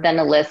more than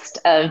a list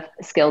of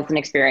skills and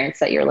experience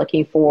that you're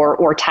looking for,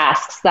 or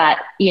tasks that,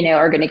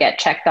 are going to get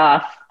checked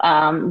off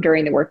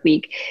during the work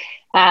week.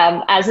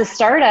 As a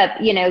startup,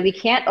 we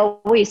can't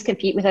always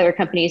compete with other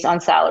companies on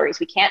salaries.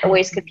 We can't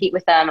always compete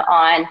with them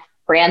on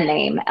brand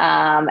name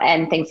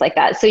and things like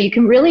that. So you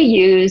can really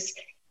use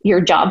your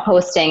job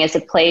posting as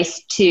a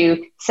place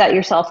to set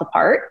yourself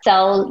apart,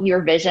 sell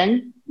your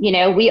vision.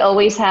 We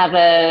always have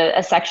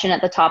a section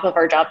at the top of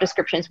our job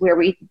descriptions where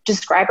we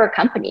describe our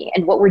company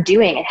and what we're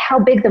doing and how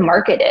big the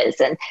market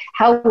is and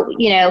how,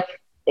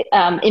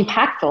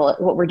 impactful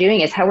what we're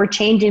doing is, how we're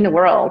changing the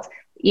world,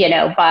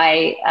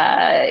 by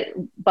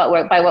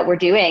what we're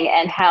doing,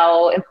 and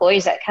how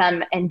employees that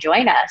come and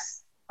join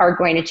us are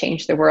going to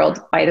change the world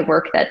by the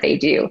work that they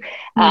do.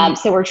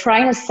 So we're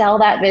trying to sell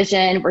that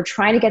vision. We're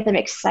trying to get them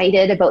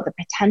excited about the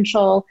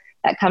potential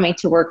that coming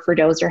to work for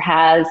Dozer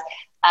has.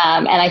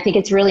 And I think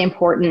it's really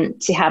important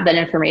to have that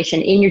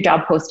information in your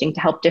job posting to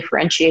help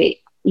differentiate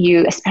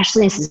you,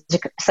 especially in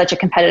such a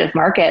competitive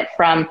market,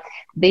 from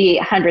the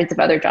hundreds of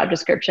other job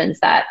descriptions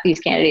that these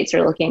candidates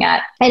are looking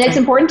at. And it's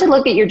important to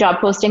look at your job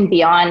posting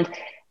beyond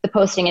the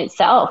posting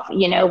itself.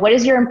 What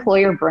is your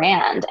employer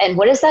brand, and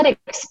what is that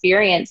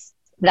experience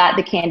that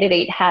the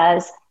candidate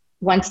has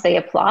once they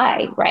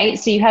apply, right?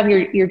 So you have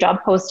your job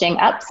posting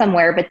up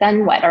somewhere, but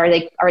then what? Are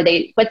they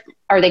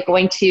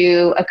going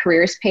to a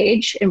careers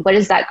page? And what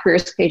does that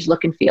careers page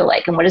look and feel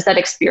like? And what is that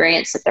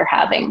experience that they're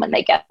having when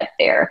they get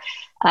there?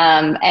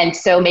 And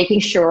so making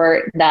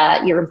sure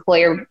that your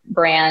employer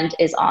brand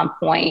is on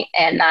point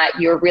and that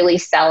you're really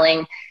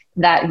selling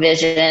that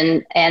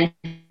vision and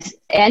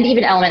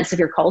even elements of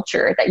your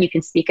culture that you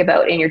can speak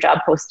about in your job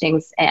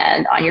postings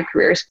and on your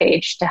careers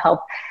page to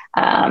help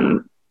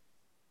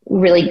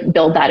really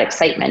build that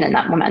excitement and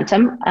that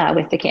momentum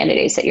with the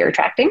candidates that you're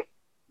attracting.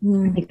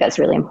 I think that's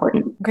really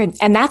important. Great.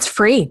 And that's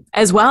free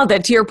as well.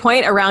 That, to your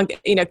point around,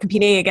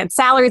 competing against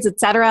salaries, et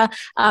cetera,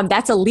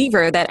 that's a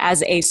lever that,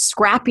 as a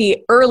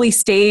scrappy early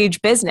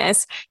stage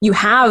business, you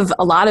have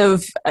a lot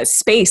of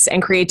space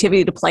and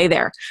creativity to play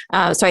there.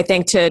 So I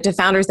think to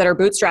founders that are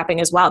bootstrapping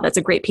as well, that's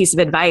a great piece of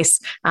advice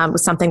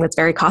with something that's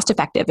very cost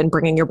effective in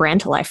bringing your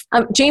brand to life.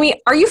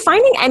 Jamie, are you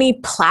finding any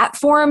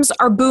platforms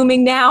are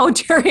booming now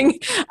during,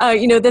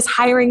 this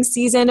hiring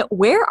season?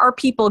 Where are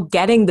people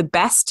getting the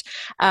best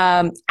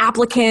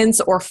applicants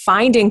or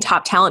finding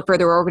top talent for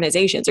their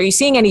organizations? Are you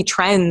seeing any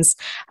trends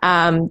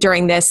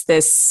during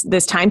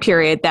this time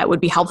period that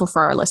would be helpful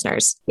for our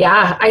listeners?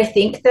 Yeah, I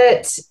think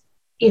that,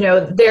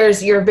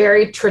 there's your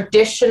very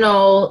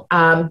traditional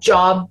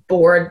job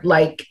board,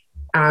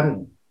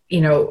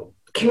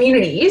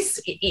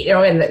 communities,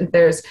 and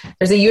there's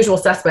the usual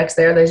suspects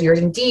there. There's yours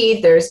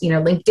Indeed. There's,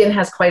 LinkedIn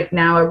has quite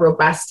now a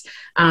robust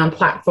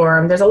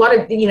platform. There's a lot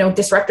of,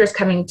 disruptors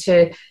coming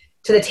to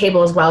the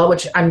table as well,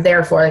 which I'm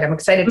there for. I'm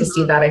excited to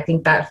see that. I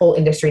think that whole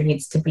industry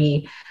needs to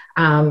be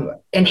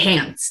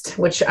enhanced,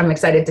 which I'm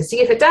excited to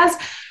see if it does.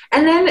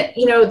 And then,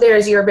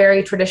 there's your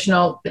very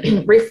traditional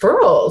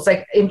referrals.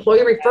 Like, employee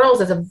referrals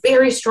is a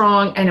very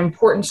strong and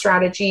important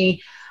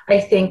strategy, I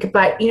think.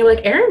 But,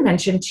 like Erin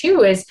mentioned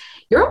too, is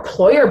your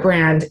employer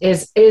brand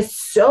is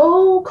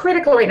so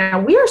critical right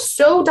now. We are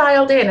so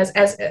dialed in as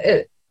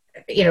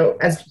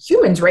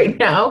humans right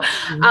now,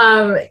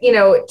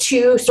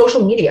 to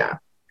social media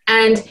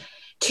and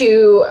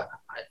to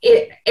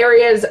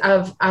areas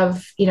of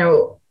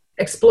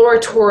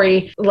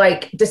exploratory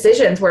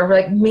decisions where we're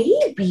like,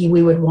 maybe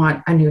we would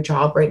want a new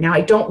job right now.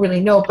 I don't really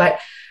know, but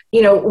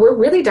we're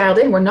really dialed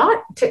in. We're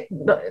not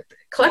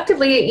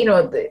collectively,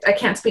 I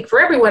can't speak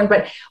for everyone,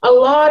 but a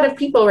lot of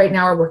people right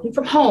now are working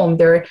from home.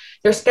 Their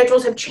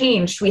schedules have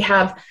changed. We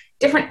have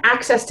different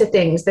access to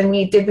things than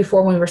we did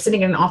before when we were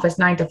sitting in an office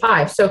 9 to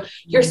 5. So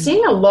you're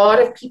seeing a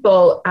lot of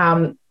people,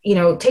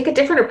 take a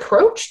different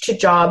approach to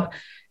job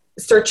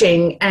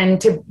searching and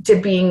to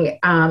being,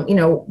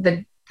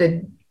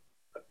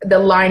 the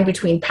line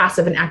between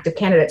passive and active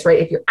candidates, right?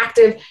 If you're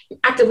active, you're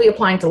actively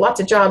applying to lots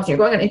of jobs, you're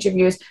going on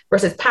interviews,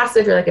 versus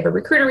passive, you're like, if a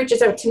recruiter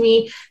reaches out to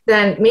me,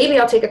 then maybe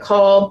I'll take a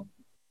call,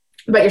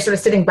 but you're sort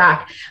of sitting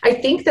back. I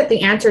think that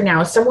the answer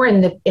now is somewhere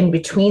in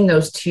between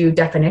those two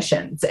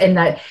definitions, and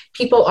that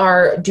people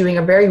are doing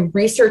a very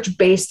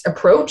research-based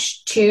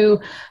approach to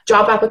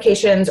job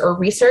applications or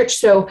research.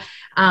 So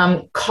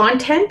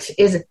content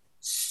is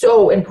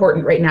so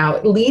important right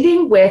now,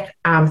 leading with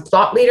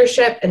thought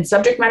leadership and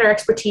subject matter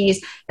expertise.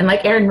 And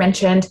like Erin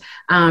mentioned,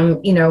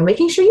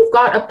 making sure you've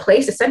got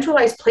a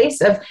centralized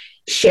place of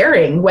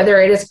sharing, whether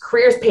it is a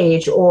careers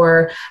page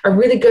or a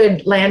really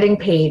good landing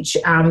page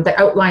that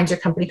outlines your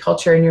company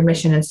culture and your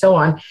mission and so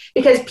on.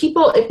 Because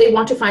people, if they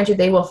want to find you,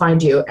 they will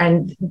find you.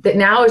 And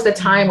now is the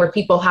time where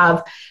people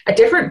have a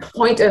different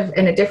point of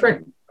and a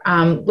different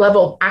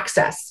level of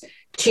access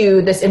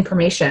to this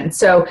information.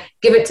 So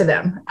give it to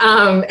them.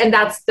 And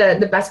that's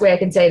the best way I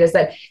can say it, is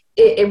that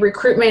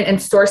recruitment and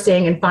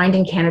sourcing and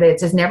finding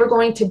candidates is never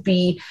going to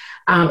be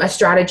a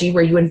strategy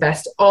where you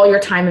invest all your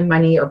time and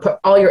money or put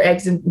all your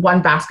eggs in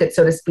one basket,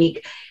 so to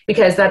speak,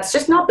 because that's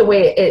just not the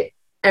way it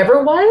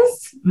ever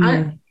was.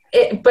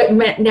 but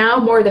now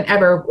more than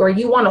ever, where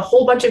you want a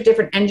whole bunch of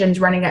different engines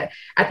running at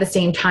the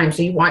same time.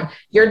 So you want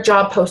your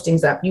job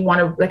postings up. You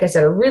want like I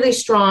said, a really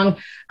strong,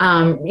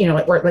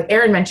 like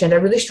Erin mentioned, a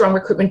really strong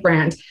recruitment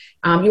brand.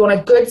 You want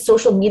a good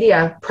social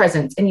media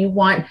presence, and you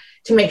want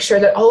to make sure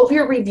that all of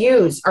your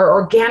reviews are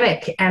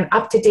organic and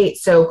up to date.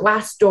 So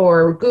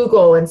Glassdoor,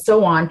 Google, and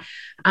so on.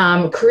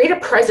 Create a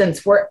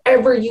presence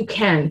wherever you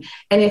can.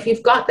 And if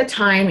you've got the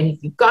time and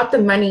if you've got the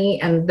money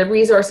and the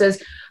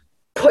resources,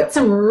 put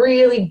some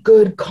really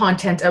good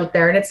content out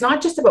there. And it's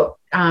not just about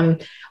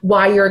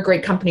why you're a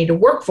great company to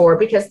work for,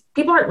 because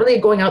people aren't really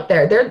going out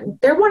there.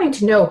 They're wanting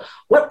to know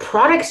what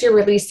products you're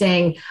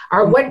releasing,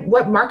 or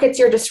what markets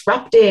you're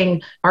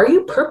disrupting. Are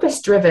you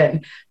purpose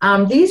driven?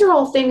 These are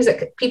all things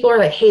that people are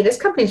like, hey, this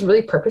company is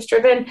really purpose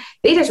driven.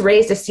 They just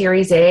raised a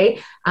Series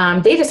A.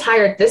 They just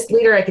hired this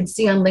leader I can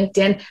see on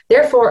LinkedIn.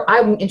 Therefore,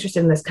 I'm interested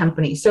in this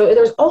company. So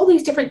there's all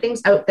these different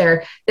things out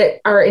there that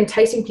are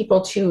enticing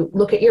people to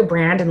look at your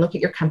brand and look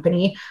at your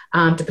company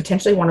to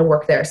potentially want to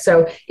work there.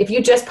 So if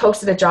you just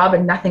posted a job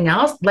and nothing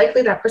else,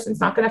 likely that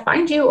person's not going to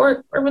find you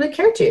or really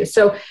care to.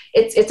 So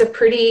it's a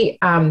pretty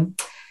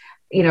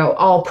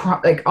all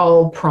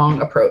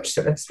prong approach,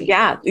 so to speak.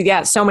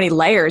 Yeah. So many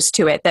layers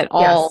to it that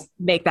all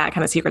make that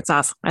kind of secret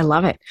sauce. I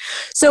love it.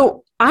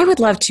 So I would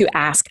love to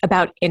ask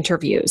about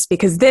interviews,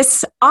 because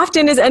this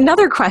often is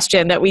another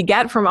question that we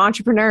get from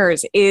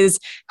entrepreneurs is,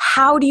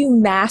 how do you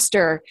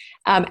master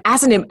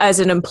as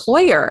an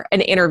employer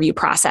an interview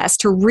process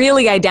to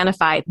really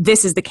identify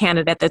this is the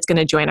candidate that's going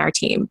to join our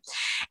team?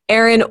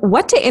 Erin,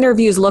 what do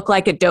interviews look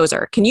like at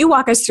Dozer? Can you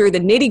walk us through the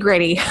nitty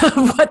gritty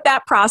of what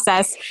that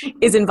process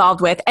is involved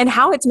with and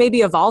how it's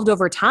maybe evolved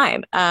over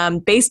time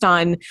based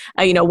on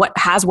what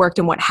has worked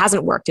and what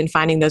hasn't worked in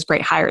finding those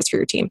great hires for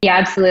your team? Yeah,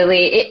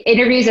 absolutely.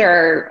 Interviews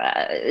are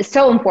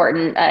so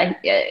important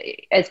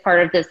as part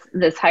of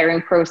this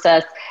hiring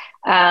process,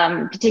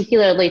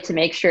 particularly to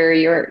make sure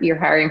you're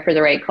hiring for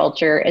the right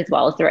culture as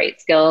well as the right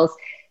skills.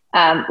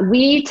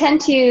 We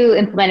tend to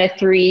implement a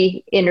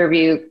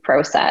 3-interview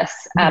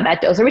process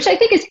at Dozer, which I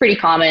think is pretty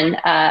common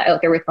out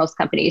there with most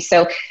companies.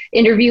 So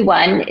interview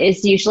 1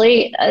 is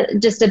usually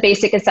just a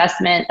basic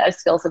assessment of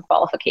skills and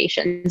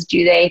qualifications.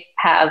 Do they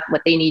have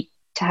what they need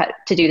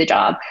to do the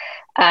job?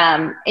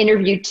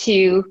 Interview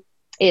 2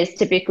 is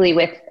typically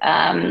with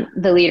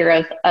the leader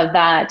of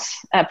that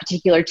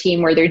particular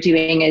team, where they're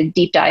doing a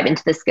deep dive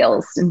into the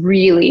skills and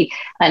really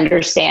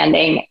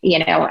understanding,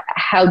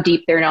 how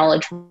deep their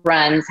knowledge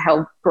runs,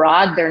 how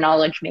broad their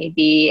knowledge may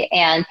be,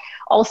 and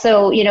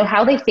also,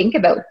 how they think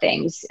about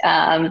things,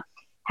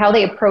 how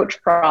they approach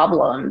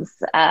problems,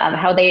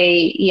 how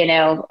they,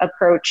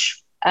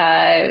 approach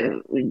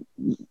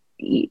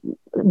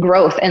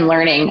growth and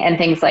learning and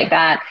things like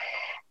that.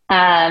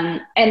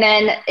 And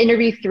then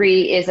interview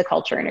 3 is a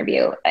culture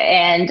interview.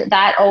 And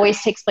that always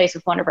takes place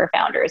with one of our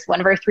founders. One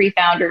of our 3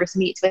 founders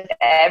meets with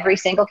every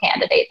single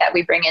candidate that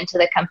we bring into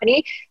the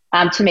company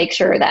to make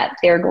sure that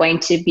they're going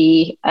to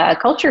be a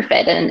culture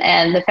fit.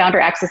 And the founder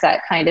acts as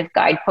that kind of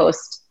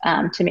guidepost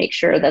to make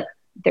sure that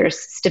there's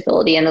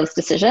stability in those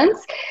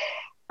decisions.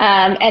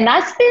 And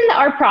that's been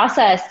our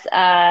process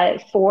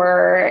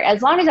for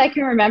as long as I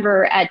can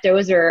remember at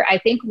Dozer. I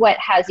think what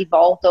has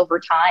evolved over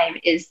time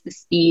is the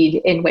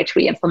speed in which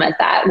we implement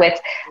that. With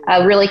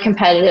a really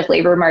competitive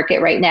labor market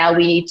right now,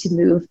 we need to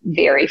move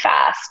very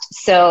fast.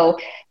 So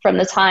from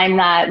the time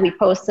that we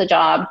post the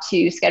job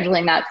to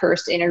scheduling that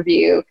first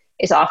interview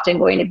is often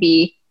going to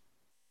be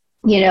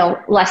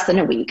less than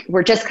a week.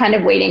 We're just kind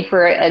of waiting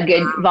for a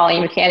good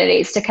volume of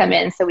candidates to come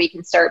in so we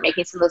can start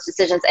making some of those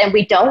decisions. And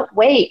we don't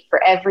wait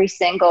for every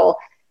single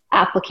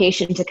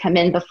application to come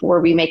in before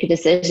we make a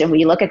decision.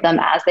 We look at them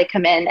as they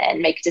come in and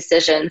make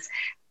decisions,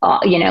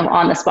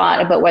 on the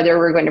spot about whether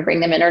we're going to bring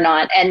them in or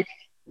not. And,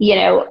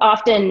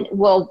 often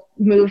we'll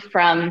move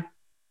from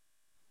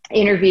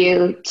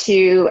interview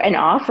to an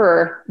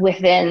offer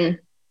within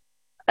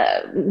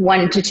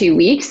 1 to 2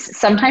 weeks,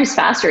 sometimes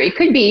faster. It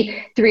could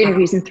be 3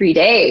 interviews in 3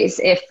 days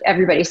if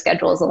everybody's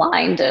schedule is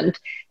aligned,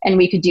 and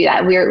we could do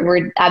that.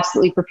 We're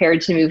absolutely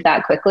prepared to move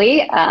that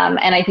quickly.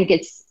 And I think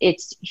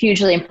it's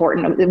hugely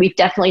important. We've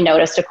definitely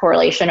noticed a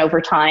correlation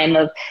over time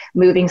of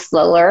moving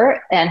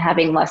slower and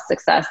having less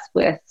success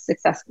with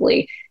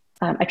successfully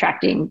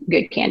attracting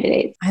good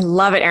candidates. I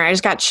love it, Erin. I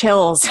just got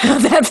chills.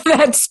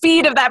 that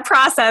speed of that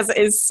process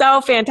is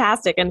so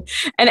fantastic. And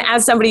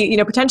as somebody,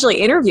 potentially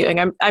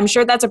interviewing, I'm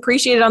sure that's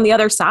appreciated on the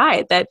other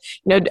side, that,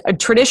 a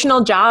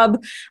traditional job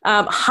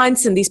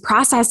hunts and these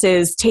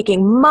processes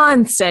taking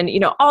months and,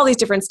 all these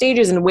different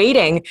stages and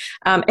waiting,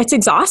 it's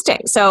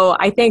exhausting. So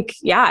I think,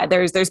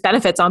 there's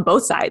benefits on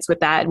both sides with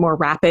that more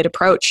rapid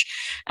approach.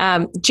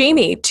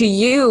 Jamie, to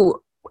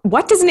you,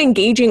 what does an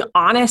engaging,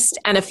 honest,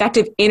 and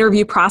effective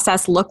interview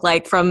process look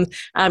like from,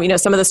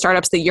 some of the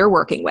startups that you're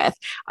working with?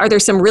 Are there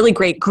some really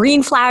great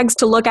green flags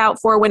to look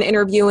out for when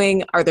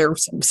interviewing? Are there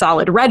some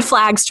solid red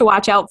flags to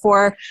watch out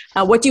for?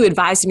 What do you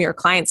advise some of your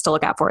clients to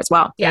look out for as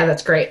well? Yeah,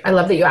 that's great. I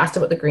love that you asked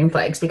about the green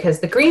flags, because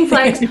the green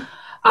flags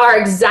are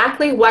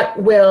exactly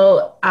what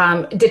will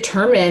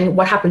determine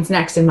what happens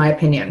next, in my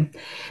opinion.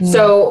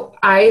 So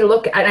I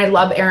look and I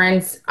love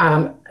Erin's,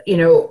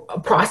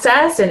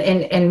 process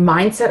and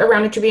mindset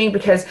around interviewing,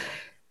 because,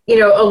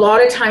 a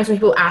lot of times when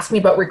people ask me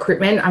about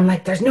recruitment, I'm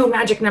like, there's no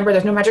magic number.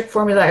 There's no magic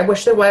formula. I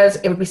wish there was.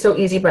 It would be so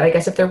easy, but I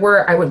guess if there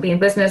were, I wouldn't be in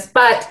business.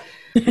 But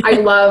I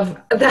love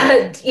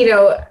that,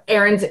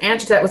 Erin's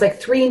answer to that was like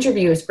 3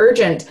 interviews,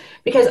 urgent,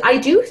 because I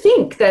do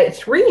think that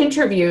 3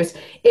 interviews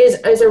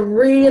is a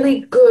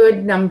really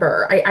good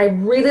number. I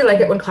really like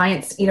it when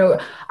clients,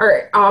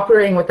 are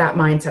operating with that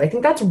mindset. I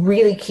think that's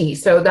really key.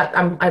 So that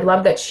I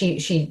love that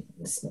she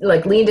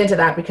like leaned into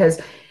that, because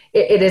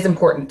it is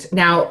important.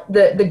 Now,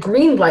 the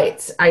green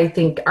lights, I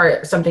think,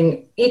 are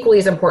something equally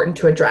as important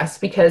to address,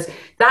 because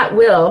that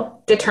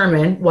will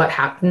determine what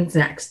happens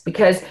next.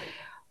 Because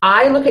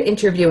I look at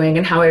interviewing,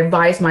 and how I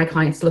advise my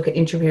clients to look at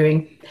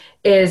interviewing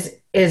is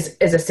a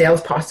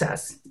sales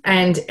process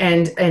and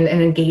an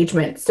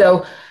engagement.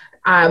 So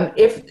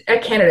if a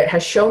candidate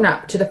has shown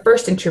up to the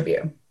first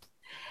interview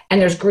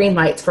and there's green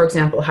lights, for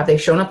example, have they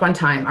shown up on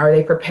time? Are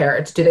they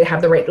prepared? Do they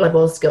have the right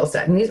level of skill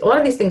set? And a lot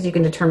of these things you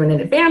can determine in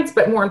advance,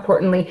 but more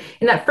importantly,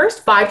 in that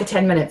first 5 to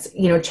 10 minutes,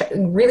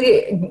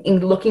 really in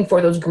looking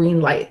for those green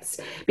lights.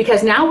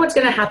 Because now what's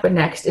going to happen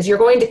next is you're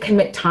going to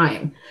commit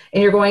time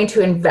and you're going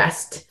to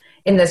invest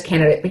in this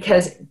candidate,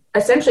 because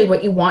essentially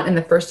what you want in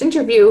the first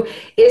interview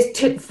is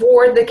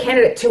for the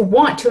candidate to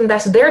want to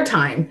invest their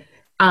time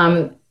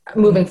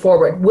moving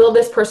forward. Will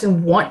this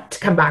person want to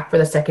come back for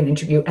the second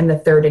interview and the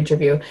third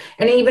interview?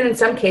 And even in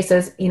some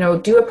cases,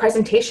 do a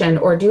presentation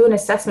or do an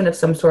assessment of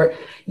some sort.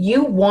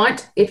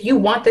 If you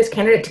want this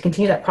candidate to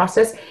continue that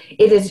process,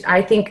 it is,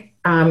 I think,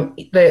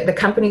 the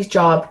company's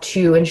job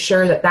to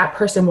ensure that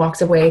person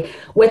walks away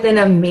with an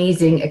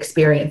amazing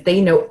experience.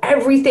 They know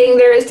everything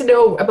there is to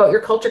know about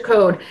your culture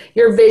code,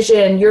 your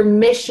vision, your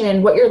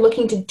mission, what you're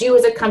looking to do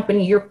as a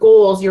company, your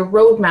goals, your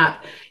roadmap,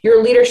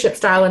 your leadership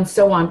style, and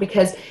so on.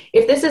 Because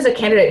if this is a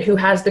candidate who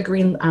has the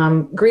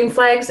green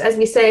flags, as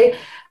we say,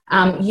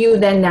 you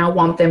then now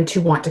want them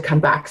to want to come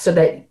back, so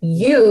that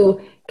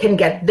you can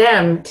get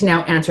them to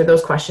now answer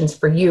those questions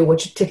for you,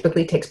 which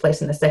typically takes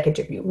place in the second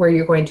interview, where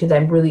you're going to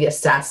then really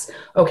assess,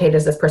 okay,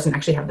 does this person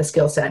actually have the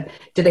skill set?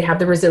 Do they have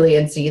the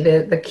resiliency,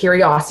 the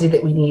curiosity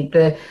that we need,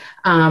 the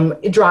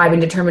drive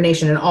and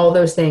determination, and all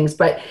those things?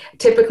 But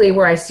typically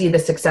where I see the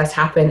success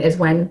happen is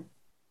when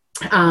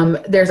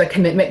there's a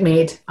commitment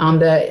made on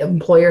the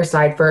employer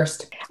side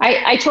first.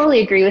 I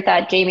totally agree with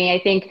that, Jamie. I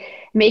think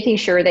making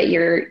sure that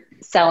you're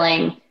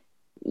selling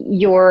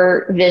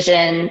your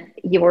vision,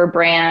 your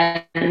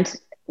brand,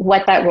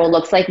 what that role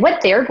looks like,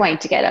 what they're going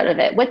to get out of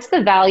it, what's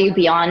the value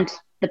beyond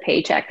the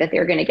paycheck that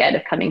they're going to get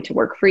of coming to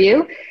work for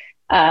you,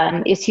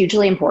 is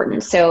hugely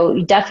important.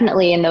 So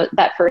definitely in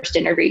that first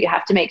interview, you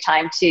have to make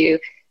time to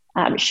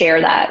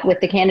share that with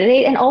the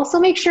candidate, and also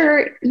make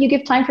sure you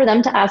give time for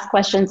them to ask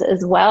questions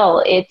as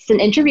well. It's an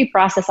interview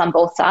process on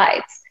both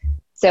sides.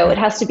 So it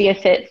has to be a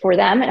fit for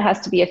them. It has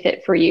to be a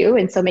fit for you.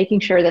 And so making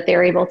sure that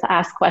they're able to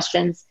ask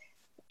questions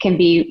can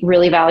be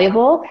really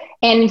valuable.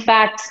 And in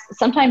fact,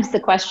 sometimes the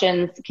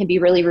questions can be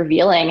really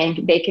revealing,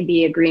 and they can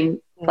be a green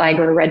flag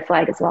or a red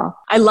flag as well.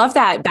 I love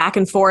that back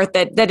and forth,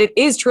 that it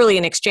is truly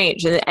an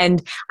exchange.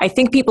 And I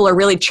think people are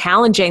really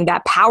challenging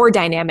that power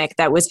dynamic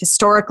that was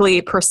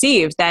historically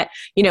perceived, that,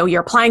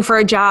 you're applying for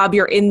a job,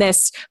 you're in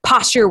this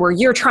posture where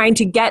you're trying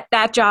to get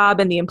that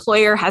job and the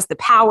employer has the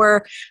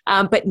power.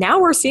 But now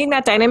we're seeing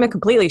that dynamic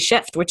completely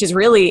shift, which is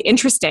really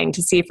interesting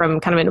to see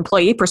from kind of an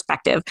employee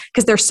perspective,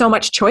 because there's so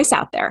much choice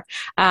out there.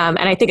 And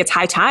I think it's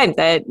high time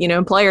that,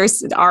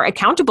 employers are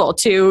accountable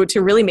to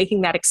really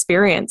making that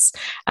experience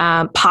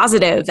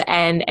positive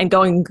and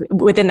going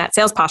within that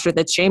sales posture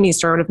that Jamie's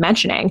sort of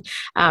mentioning,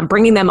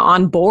 bringing them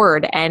on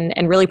board and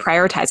really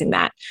prioritizing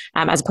that,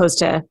 as opposed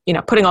to,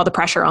 putting all the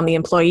pressure on the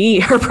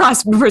employee or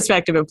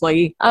prospective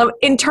employee.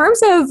 In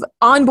terms of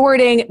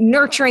onboarding,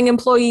 nurturing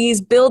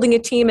employees, building a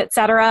team, et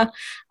cetera,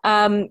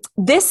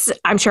 this,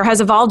 I'm sure,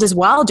 has evolved as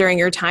well during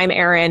your time,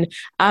 Erin,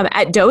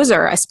 at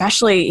Dozer,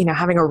 especially,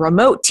 having a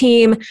remote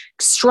team.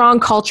 Strong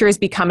culture is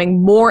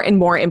becoming more and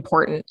more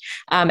important,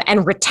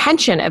 and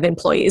retention of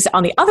employees.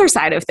 On the other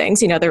side of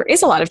things, there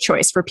is a lot of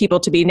choice for people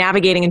to be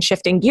navigating and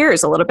shifting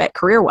gears a little bit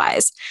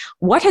career-wise.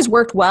 What has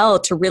worked well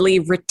to really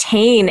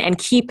retain and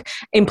keep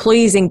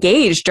employees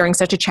engaged during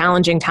such a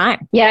challenging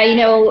time? Yeah,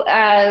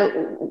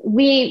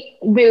 we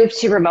moved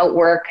to remote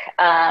work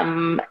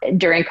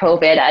during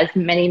COVID, as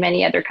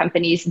many other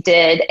companies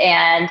did,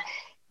 and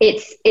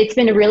it's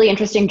been a really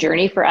interesting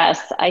journey for us.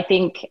 I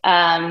think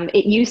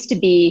it used to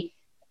be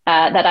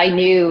that I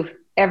knew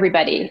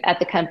everybody at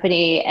the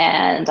company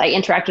and I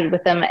interacted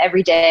with them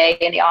every day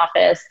in the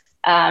office.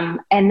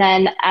 And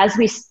then as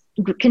we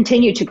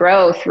continue to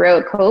grow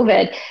throughout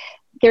COVID,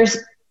 there's,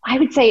 I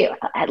would say,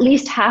 at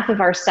least half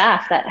of our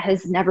staff that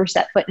has never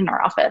set foot in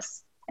our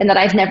office and that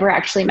I've never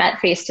actually met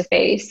face to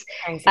face.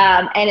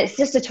 And it's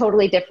just a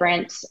totally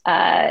different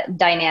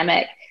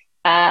dynamic.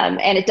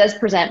 And it does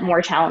present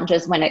more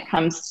challenges when it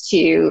comes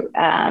to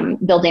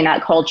building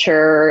that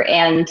culture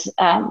and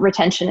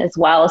retention as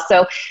well.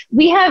 So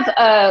we have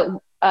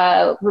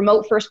a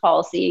remote first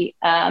policy,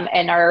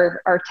 and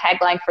our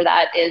tagline for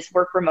that is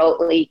work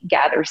remotely,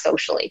 gather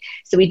socially.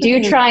 So we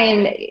do try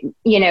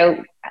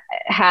and,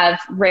 have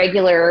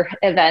regular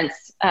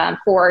events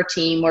for our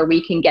team where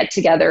we can get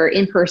together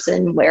in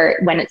person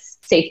when it's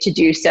safe to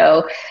do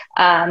so,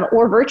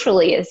 or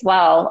virtually as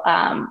well,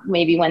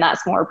 maybe when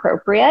that's more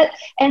appropriate.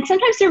 And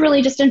sometimes they're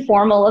really just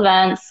informal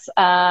events,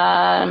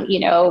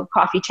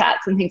 coffee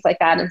chats and things like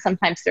that. And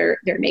sometimes there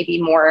may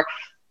be more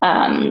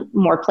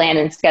planned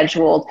and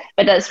scheduled,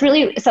 but that's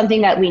really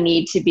something that we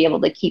need to be able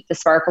to keep the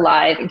spark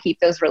alive and keep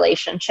those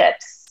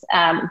relationships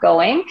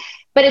going.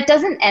 But it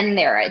doesn't end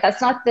there.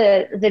 That's not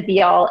the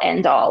be all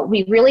end all.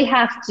 We really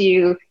have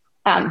to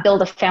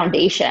build a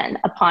foundation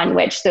upon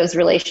which those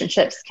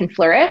relationships can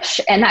flourish.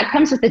 And that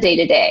comes with the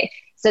day-to-day.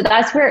 So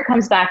that's where it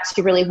comes back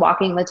to really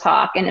walking the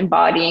talk and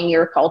embodying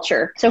your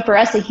culture. So for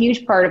us, a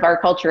huge part of our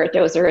culture at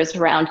Dozer is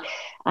around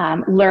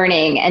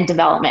learning and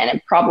development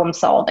and problem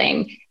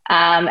solving.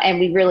 And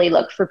we really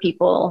look for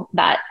people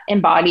that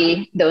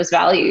embody those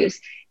values.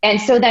 And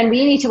so then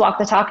we need to walk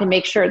the talk and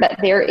make sure that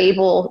they're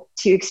able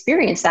to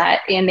experience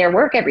that in their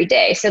work every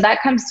day. So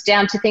that comes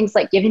down to things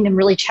like giving them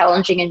really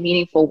challenging and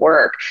meaningful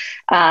work,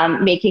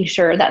 making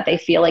sure that they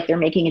feel like they're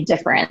making a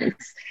difference,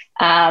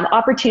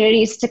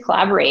 opportunities to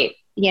collaborate,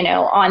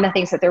 on the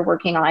things that they're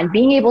working on,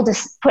 being able to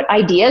put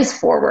ideas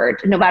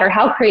forward, no matter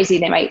how crazy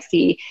they might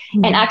see,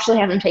 and actually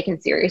have them taken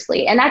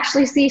seriously, and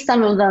actually see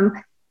some of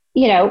them,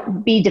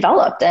 be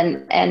developed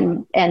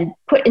and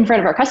put in front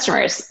of our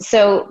customers.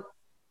 So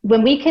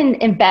when we can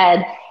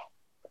embed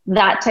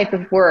that type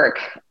of work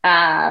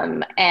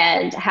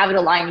and have it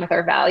aligned with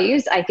our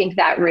values, I think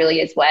that really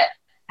is what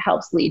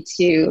helps lead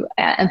to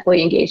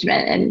employee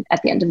engagement and,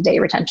 at the end of the day,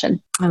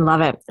 retention. I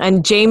love it.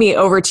 And Jamie,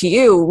 over to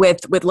you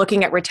with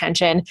looking at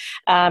retention,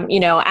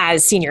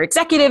 as senior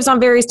executives on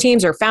various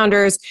teams or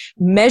founders,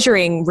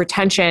 measuring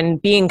retention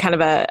being kind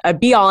of a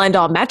be all end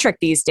all metric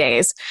these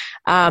days,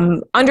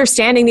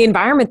 understanding the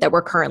environment that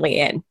we're currently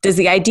in. Does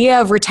the idea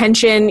of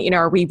retention,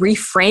 are we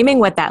reframing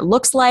what that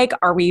looks like?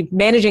 Are we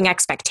managing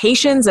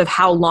expectations of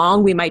how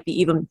long we might be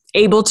even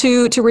able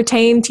to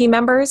retain team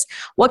members?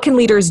 What can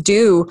leaders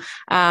do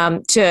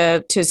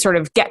to sort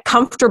of get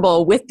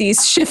comfortable with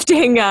these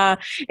shifting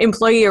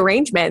employee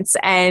arrangements,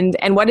 and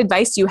what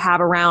advice do you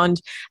have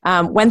around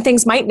when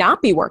things might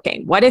not be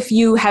working? What if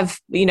you have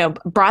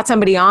brought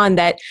somebody on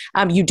that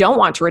you don't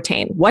want to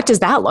retain? What does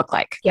that look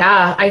like?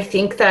 Yeah, I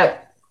think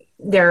that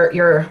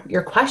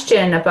your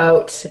question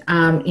about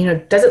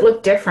does it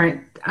look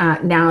different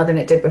now than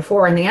it did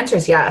before? And the answer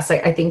is yes.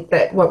 I think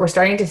that what we're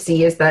starting to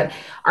see is that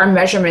our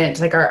measurement,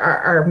 like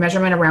our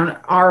measurement around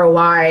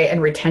ROI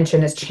and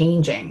retention, is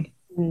changing.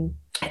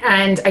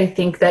 And I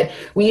think that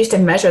we used to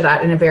measure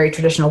that in a very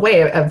traditional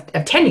way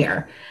of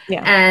tenure.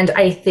 Yeah. And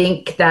I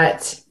think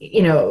that,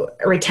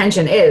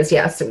 retention is,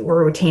 yes,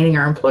 we're retaining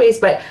our employees,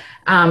 but,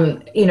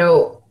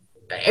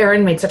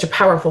 Erin made such a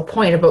powerful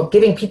point about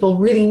giving people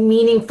really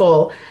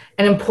meaningful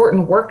and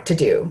important work to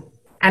do.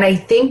 And I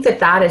think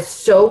that is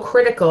so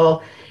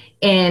critical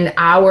in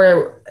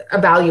our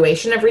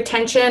evaluation of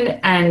retention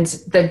and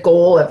the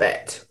goal of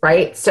it,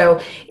 right?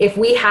 So if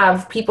we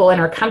have people in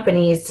our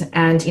companies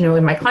and,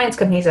 in my clients'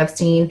 companies, I've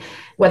seen,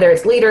 whether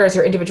it's leaders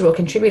or individual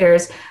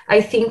contributors, I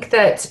think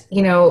that,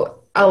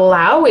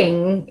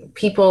 allowing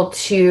people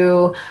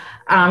to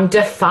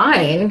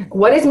define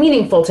what is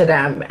meaningful to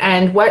them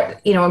and what,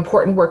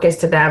 important work is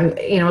to them,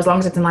 as long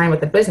as it's in line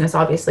with the business,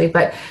 obviously.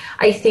 But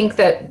I think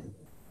that,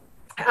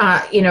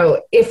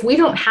 if we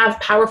don't have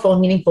powerful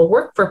and meaningful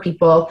work for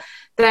people,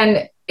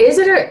 then is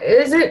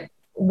it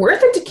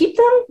worth it to keep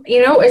them?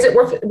 Is it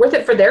worth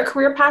it for their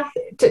career path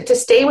to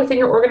stay within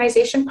your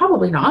organization?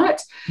 Probably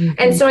not. Mm-hmm.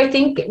 And so I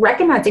think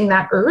recognizing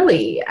that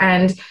early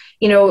and,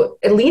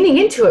 leaning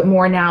into it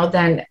more now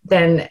than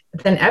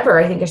ever,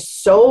 I think is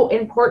so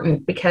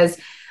important, because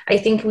I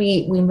think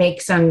we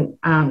make some,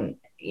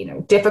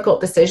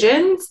 difficult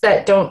decisions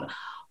that don't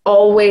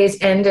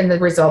always end in the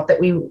result that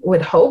we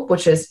would hope,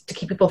 which is to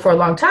keep people for a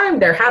long time.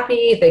 They're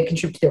happy, they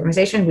contribute to the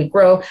organization, we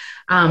grow.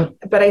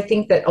 But I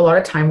think that a lot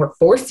of time we're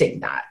forcing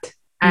that,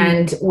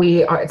 and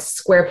it's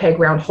square peg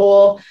round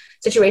hole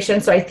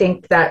situation. So I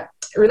think that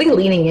really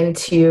leaning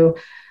into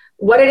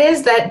what it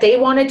is that they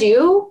want to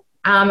do,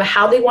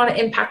 how they want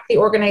to impact the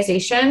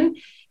organization,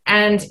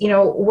 and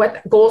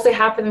what goals they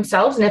have for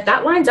themselves. And if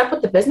that lines up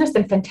with the business,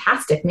 then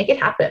fantastic, make it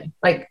happen.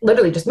 Like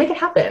literally just make it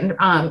happen.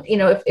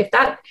 If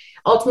that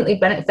ultimately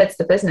benefits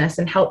the business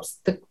and helps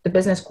the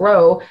business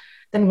grow,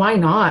 then why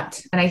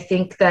not? And I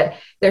think that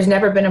there's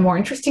never been a more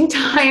interesting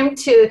time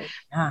to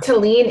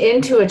lean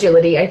into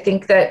agility. I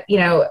think that,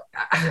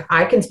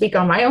 I can speak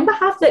on my own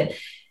behalf that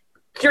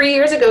 3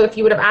 years ago, if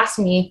you would have asked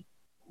me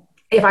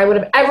if I would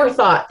have ever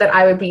thought that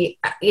I would be,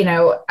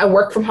 a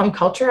work from home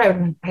culture,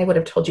 I would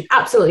have told you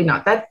absolutely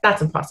not.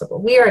 That's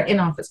impossible. We are an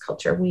in-office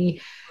culture.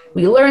 We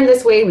we learn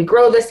this way, we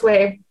grow this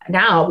way.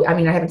 Now, I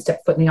mean, I haven't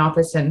stepped foot in the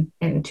office in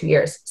 2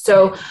 years.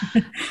 So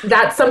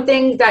that's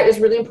something that is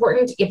really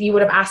important. If you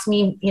would have asked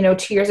me,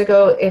 2 years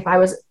ago, if I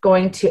was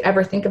going to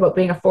ever think about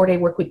being a 4-day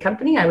work week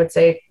company, I would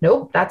say,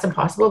 nope, that's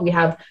impossible. We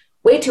have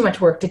way too much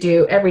work to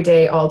do every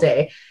day, all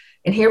day.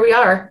 And here we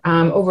are,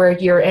 over a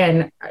year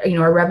in,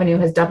 our revenue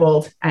has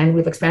doubled and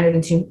we've expanded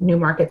into new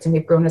markets and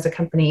we've grown as a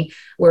company.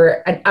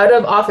 We're an out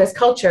of office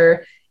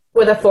culture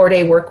with a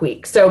 4-day work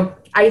week. So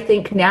I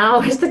think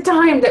now is the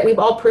time that we've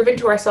all proven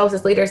to ourselves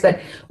as leaders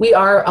that we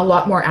are a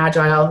lot more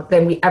agile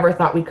than we ever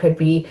thought we could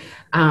be.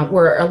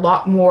 We're a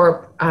lot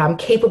more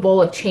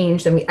capable of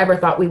change than we ever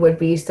thought we would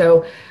be.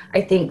 So I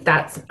think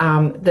that's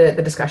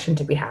the discussion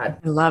to be had.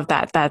 I love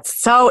that. That's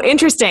so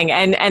interesting.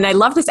 And I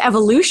love this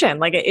evolution.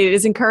 Like it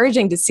is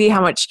encouraging to see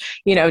how much,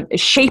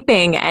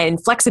 shaping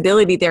and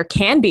flexibility there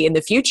can be in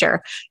the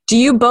future. Do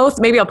you both,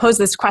 maybe I'll pose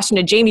this question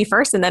to Jamie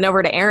first and then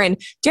over to Erin. Do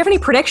you have any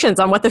predictions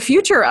on what the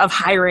future of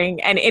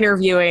hiring and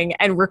interviewing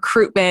and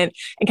recruitment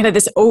and kind of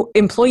this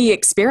employee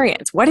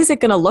experience, what is it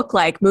going to look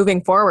like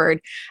moving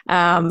forward?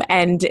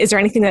 And is there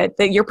anything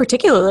that you're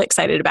particularly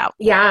excited about?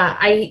 Yeah,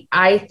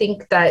 I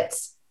think that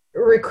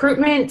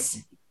recruitment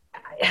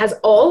has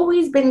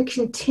always been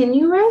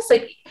continuous.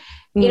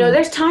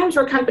 There's times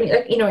where companies,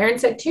 Erin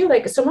said too,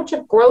 so much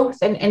of growth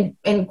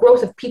and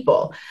growth of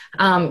people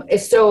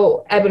is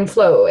so ebb and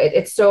flow.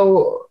 It's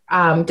so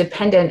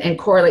dependent and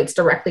correlates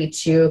directly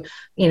to,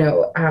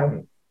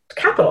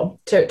 capital,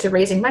 to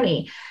raising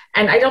money.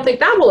 And I don't think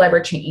that will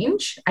ever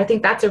change. I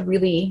think that's a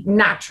really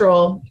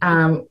natural,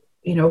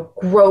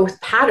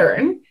 growth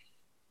pattern.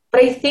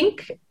 But I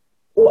think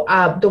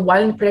the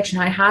one prediction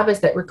I have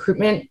is that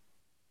recruitment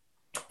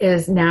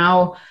is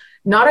now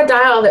not a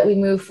dial that we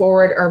move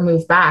forward or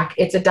move back.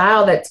 It's a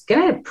dial that's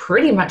going to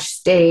pretty much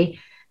stay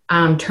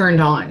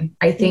turned on.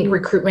 I think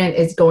recruitment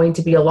is going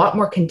to be a lot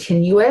more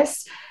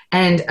continuous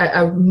and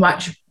a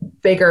much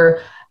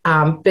bigger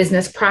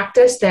business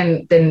practice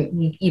than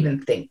we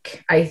even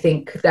think. I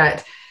think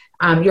that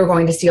you're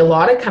going to see a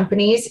lot of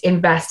companies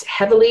invest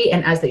heavily,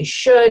 and as they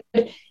should,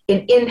 in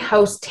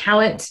in-house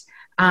talent,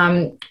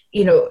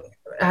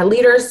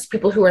 leaders,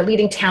 people who are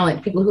leading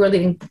talent, people who are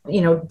leading,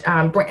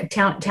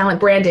 talent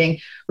branding,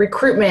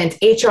 recruitment,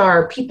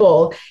 HR,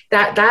 people,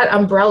 that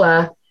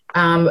umbrella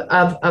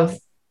of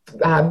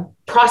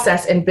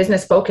process and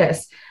business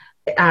focus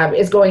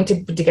is going to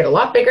get a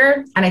lot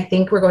bigger. And I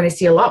think we're going to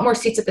see a lot more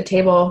seats at the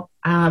table,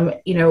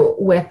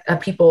 with a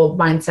people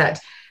mindset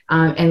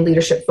and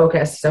leadership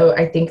focus. So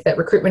I think that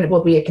recruitment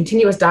will be a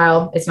continuous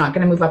dial. It's not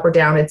going to move up or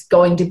down. It's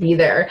going to be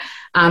there.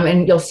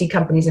 And you'll see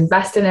companies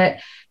invest in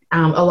it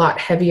a lot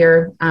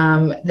heavier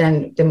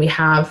than we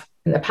have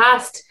in the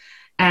past.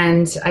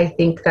 And I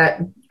think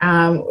that,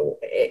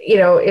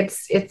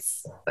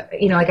 it's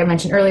like I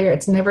mentioned earlier,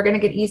 it's never going to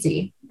get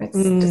easy. It's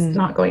just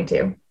not going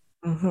to.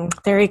 Mm-hmm.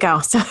 There you go.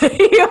 So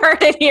you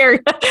heard it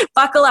here.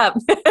 Buckle up.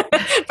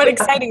 But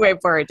exciting way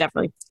forward,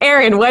 definitely.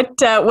 Erin, what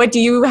do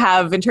you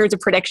have in terms of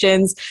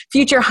predictions,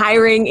 future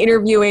hiring,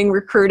 interviewing,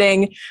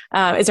 recruiting?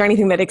 Is there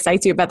anything that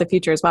excites you about the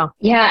future as well?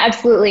 Yeah,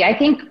 absolutely. I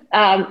think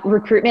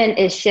recruitment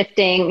is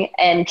shifting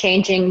and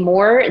changing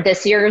more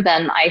this year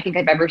than I think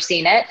I've ever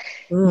seen it.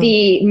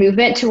 The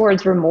movement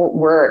towards remote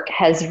work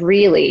has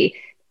really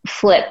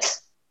flipped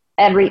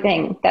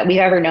everything that we've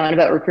ever known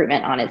about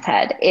recruitment on its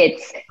head.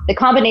 It's the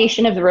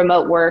combination of the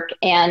remote work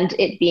and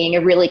it being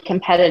a really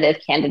competitive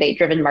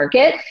candidate-driven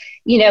market.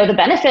 The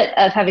benefit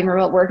of having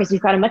remote work is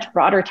you've got a much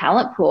broader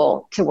talent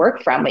pool to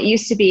work from. It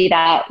used to be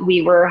that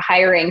we were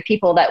hiring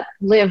people that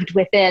lived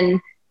within,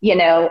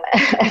 a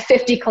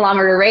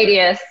 50-kilometer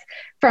radius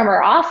from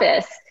our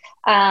office.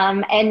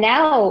 And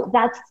now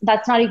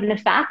that's not even a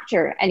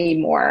factor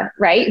anymore,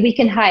 right? We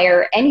can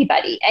hire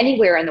anybody,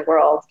 anywhere in the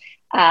world.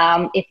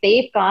 If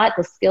they've got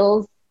the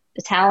skills,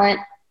 the talent,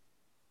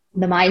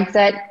 the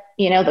mindset,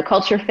 the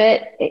culture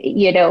fit,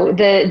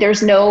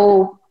 there's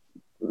no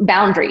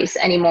boundaries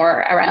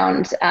anymore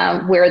around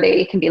where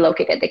they can be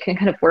located. They can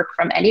kind of work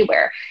from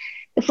anywhere.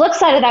 The flip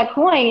side of that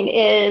coin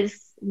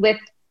is with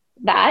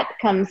that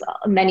comes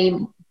many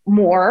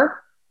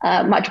more,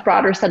 much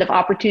broader set of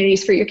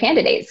opportunities for your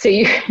candidates. So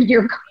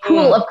your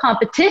pool of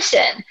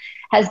competition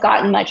has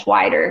gotten much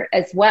wider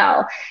as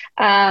well.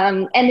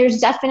 And there's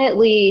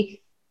definitely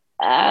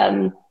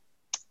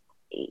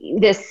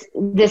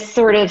this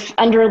sort of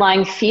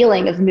underlying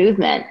feeling of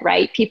movement,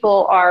 right?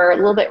 People are a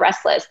little bit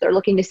restless. They're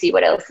looking to see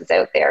what else is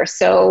out there.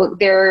 So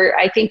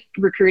I think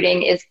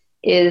recruiting is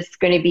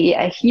going to be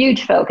a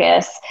huge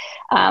focus,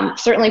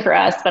 certainly for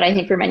us, but I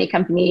think for many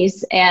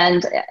companies.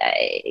 And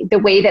the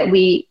way that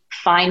we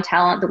find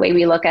talent, the way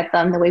we look at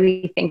them, the way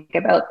we think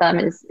about them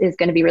is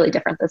going to be really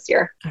different this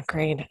year.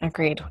 Agreed.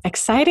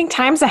 Exciting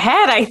times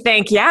ahead, I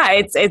think. Yeah,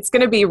 it's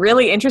going to be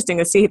really interesting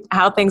to see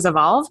how things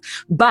evolve.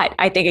 But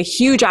I think a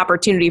huge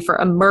opportunity for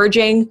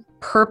emerging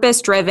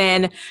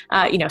purpose-driven,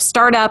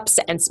 startups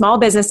and small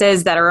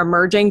businesses that are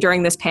emerging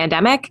during this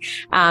pandemic.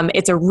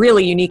 It's a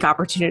really unique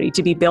opportunity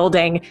to be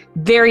building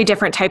very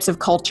different types of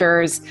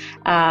cultures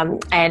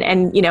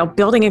and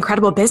building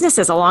incredible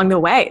businesses along the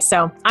way.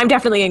 So I'm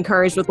definitely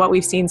encouraged with what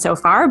we've seen so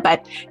far,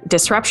 but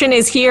disruption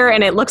is here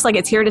and it looks like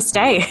it's here to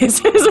stay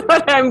is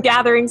what I'm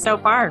gathering so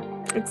far.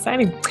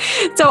 Exciting.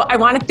 So I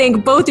want to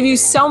thank both of you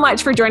so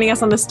much for joining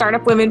us on the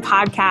Startup Women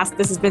podcast.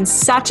 This has been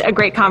such a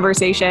great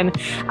conversation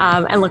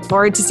and look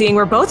forward to seeing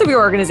where both of your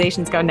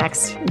organizations go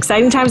next.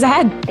 Exciting times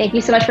ahead. Thank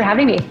you so much for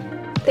having me.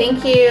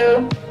 Thank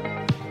you.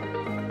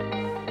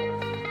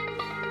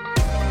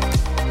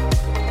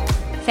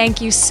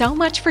 Thank you so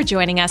much for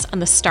joining us on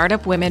the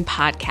Startup Women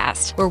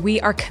podcast, where we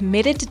are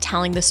committed to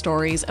telling the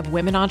stories of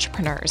women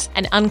entrepreneurs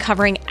and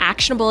uncovering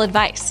actionable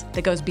advice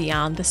that goes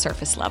beyond the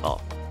surface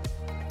level.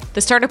 The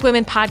Startup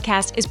Women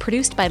podcast is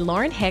produced by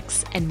Lauren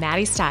Hicks and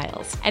Maddie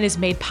Stiles and is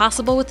made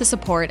possible with the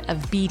support of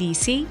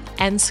BDC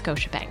and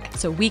Scotiabank,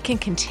 so we can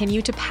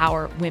continue to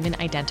power women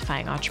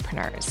identifying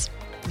entrepreneurs.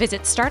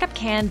 Visit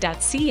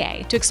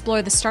startupcan.ca to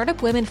explore the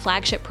Startup Women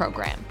flagship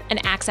program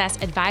and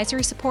access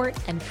advisory support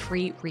and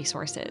free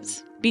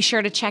resources. Be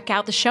sure to check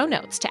out the show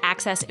notes to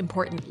access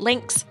important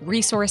links,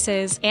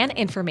 resources, and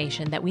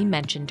information that we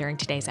mentioned during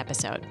today's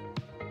episode.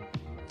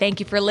 Thank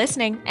you for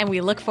listening, and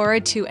we look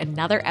forward to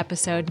another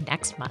episode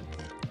next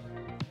month.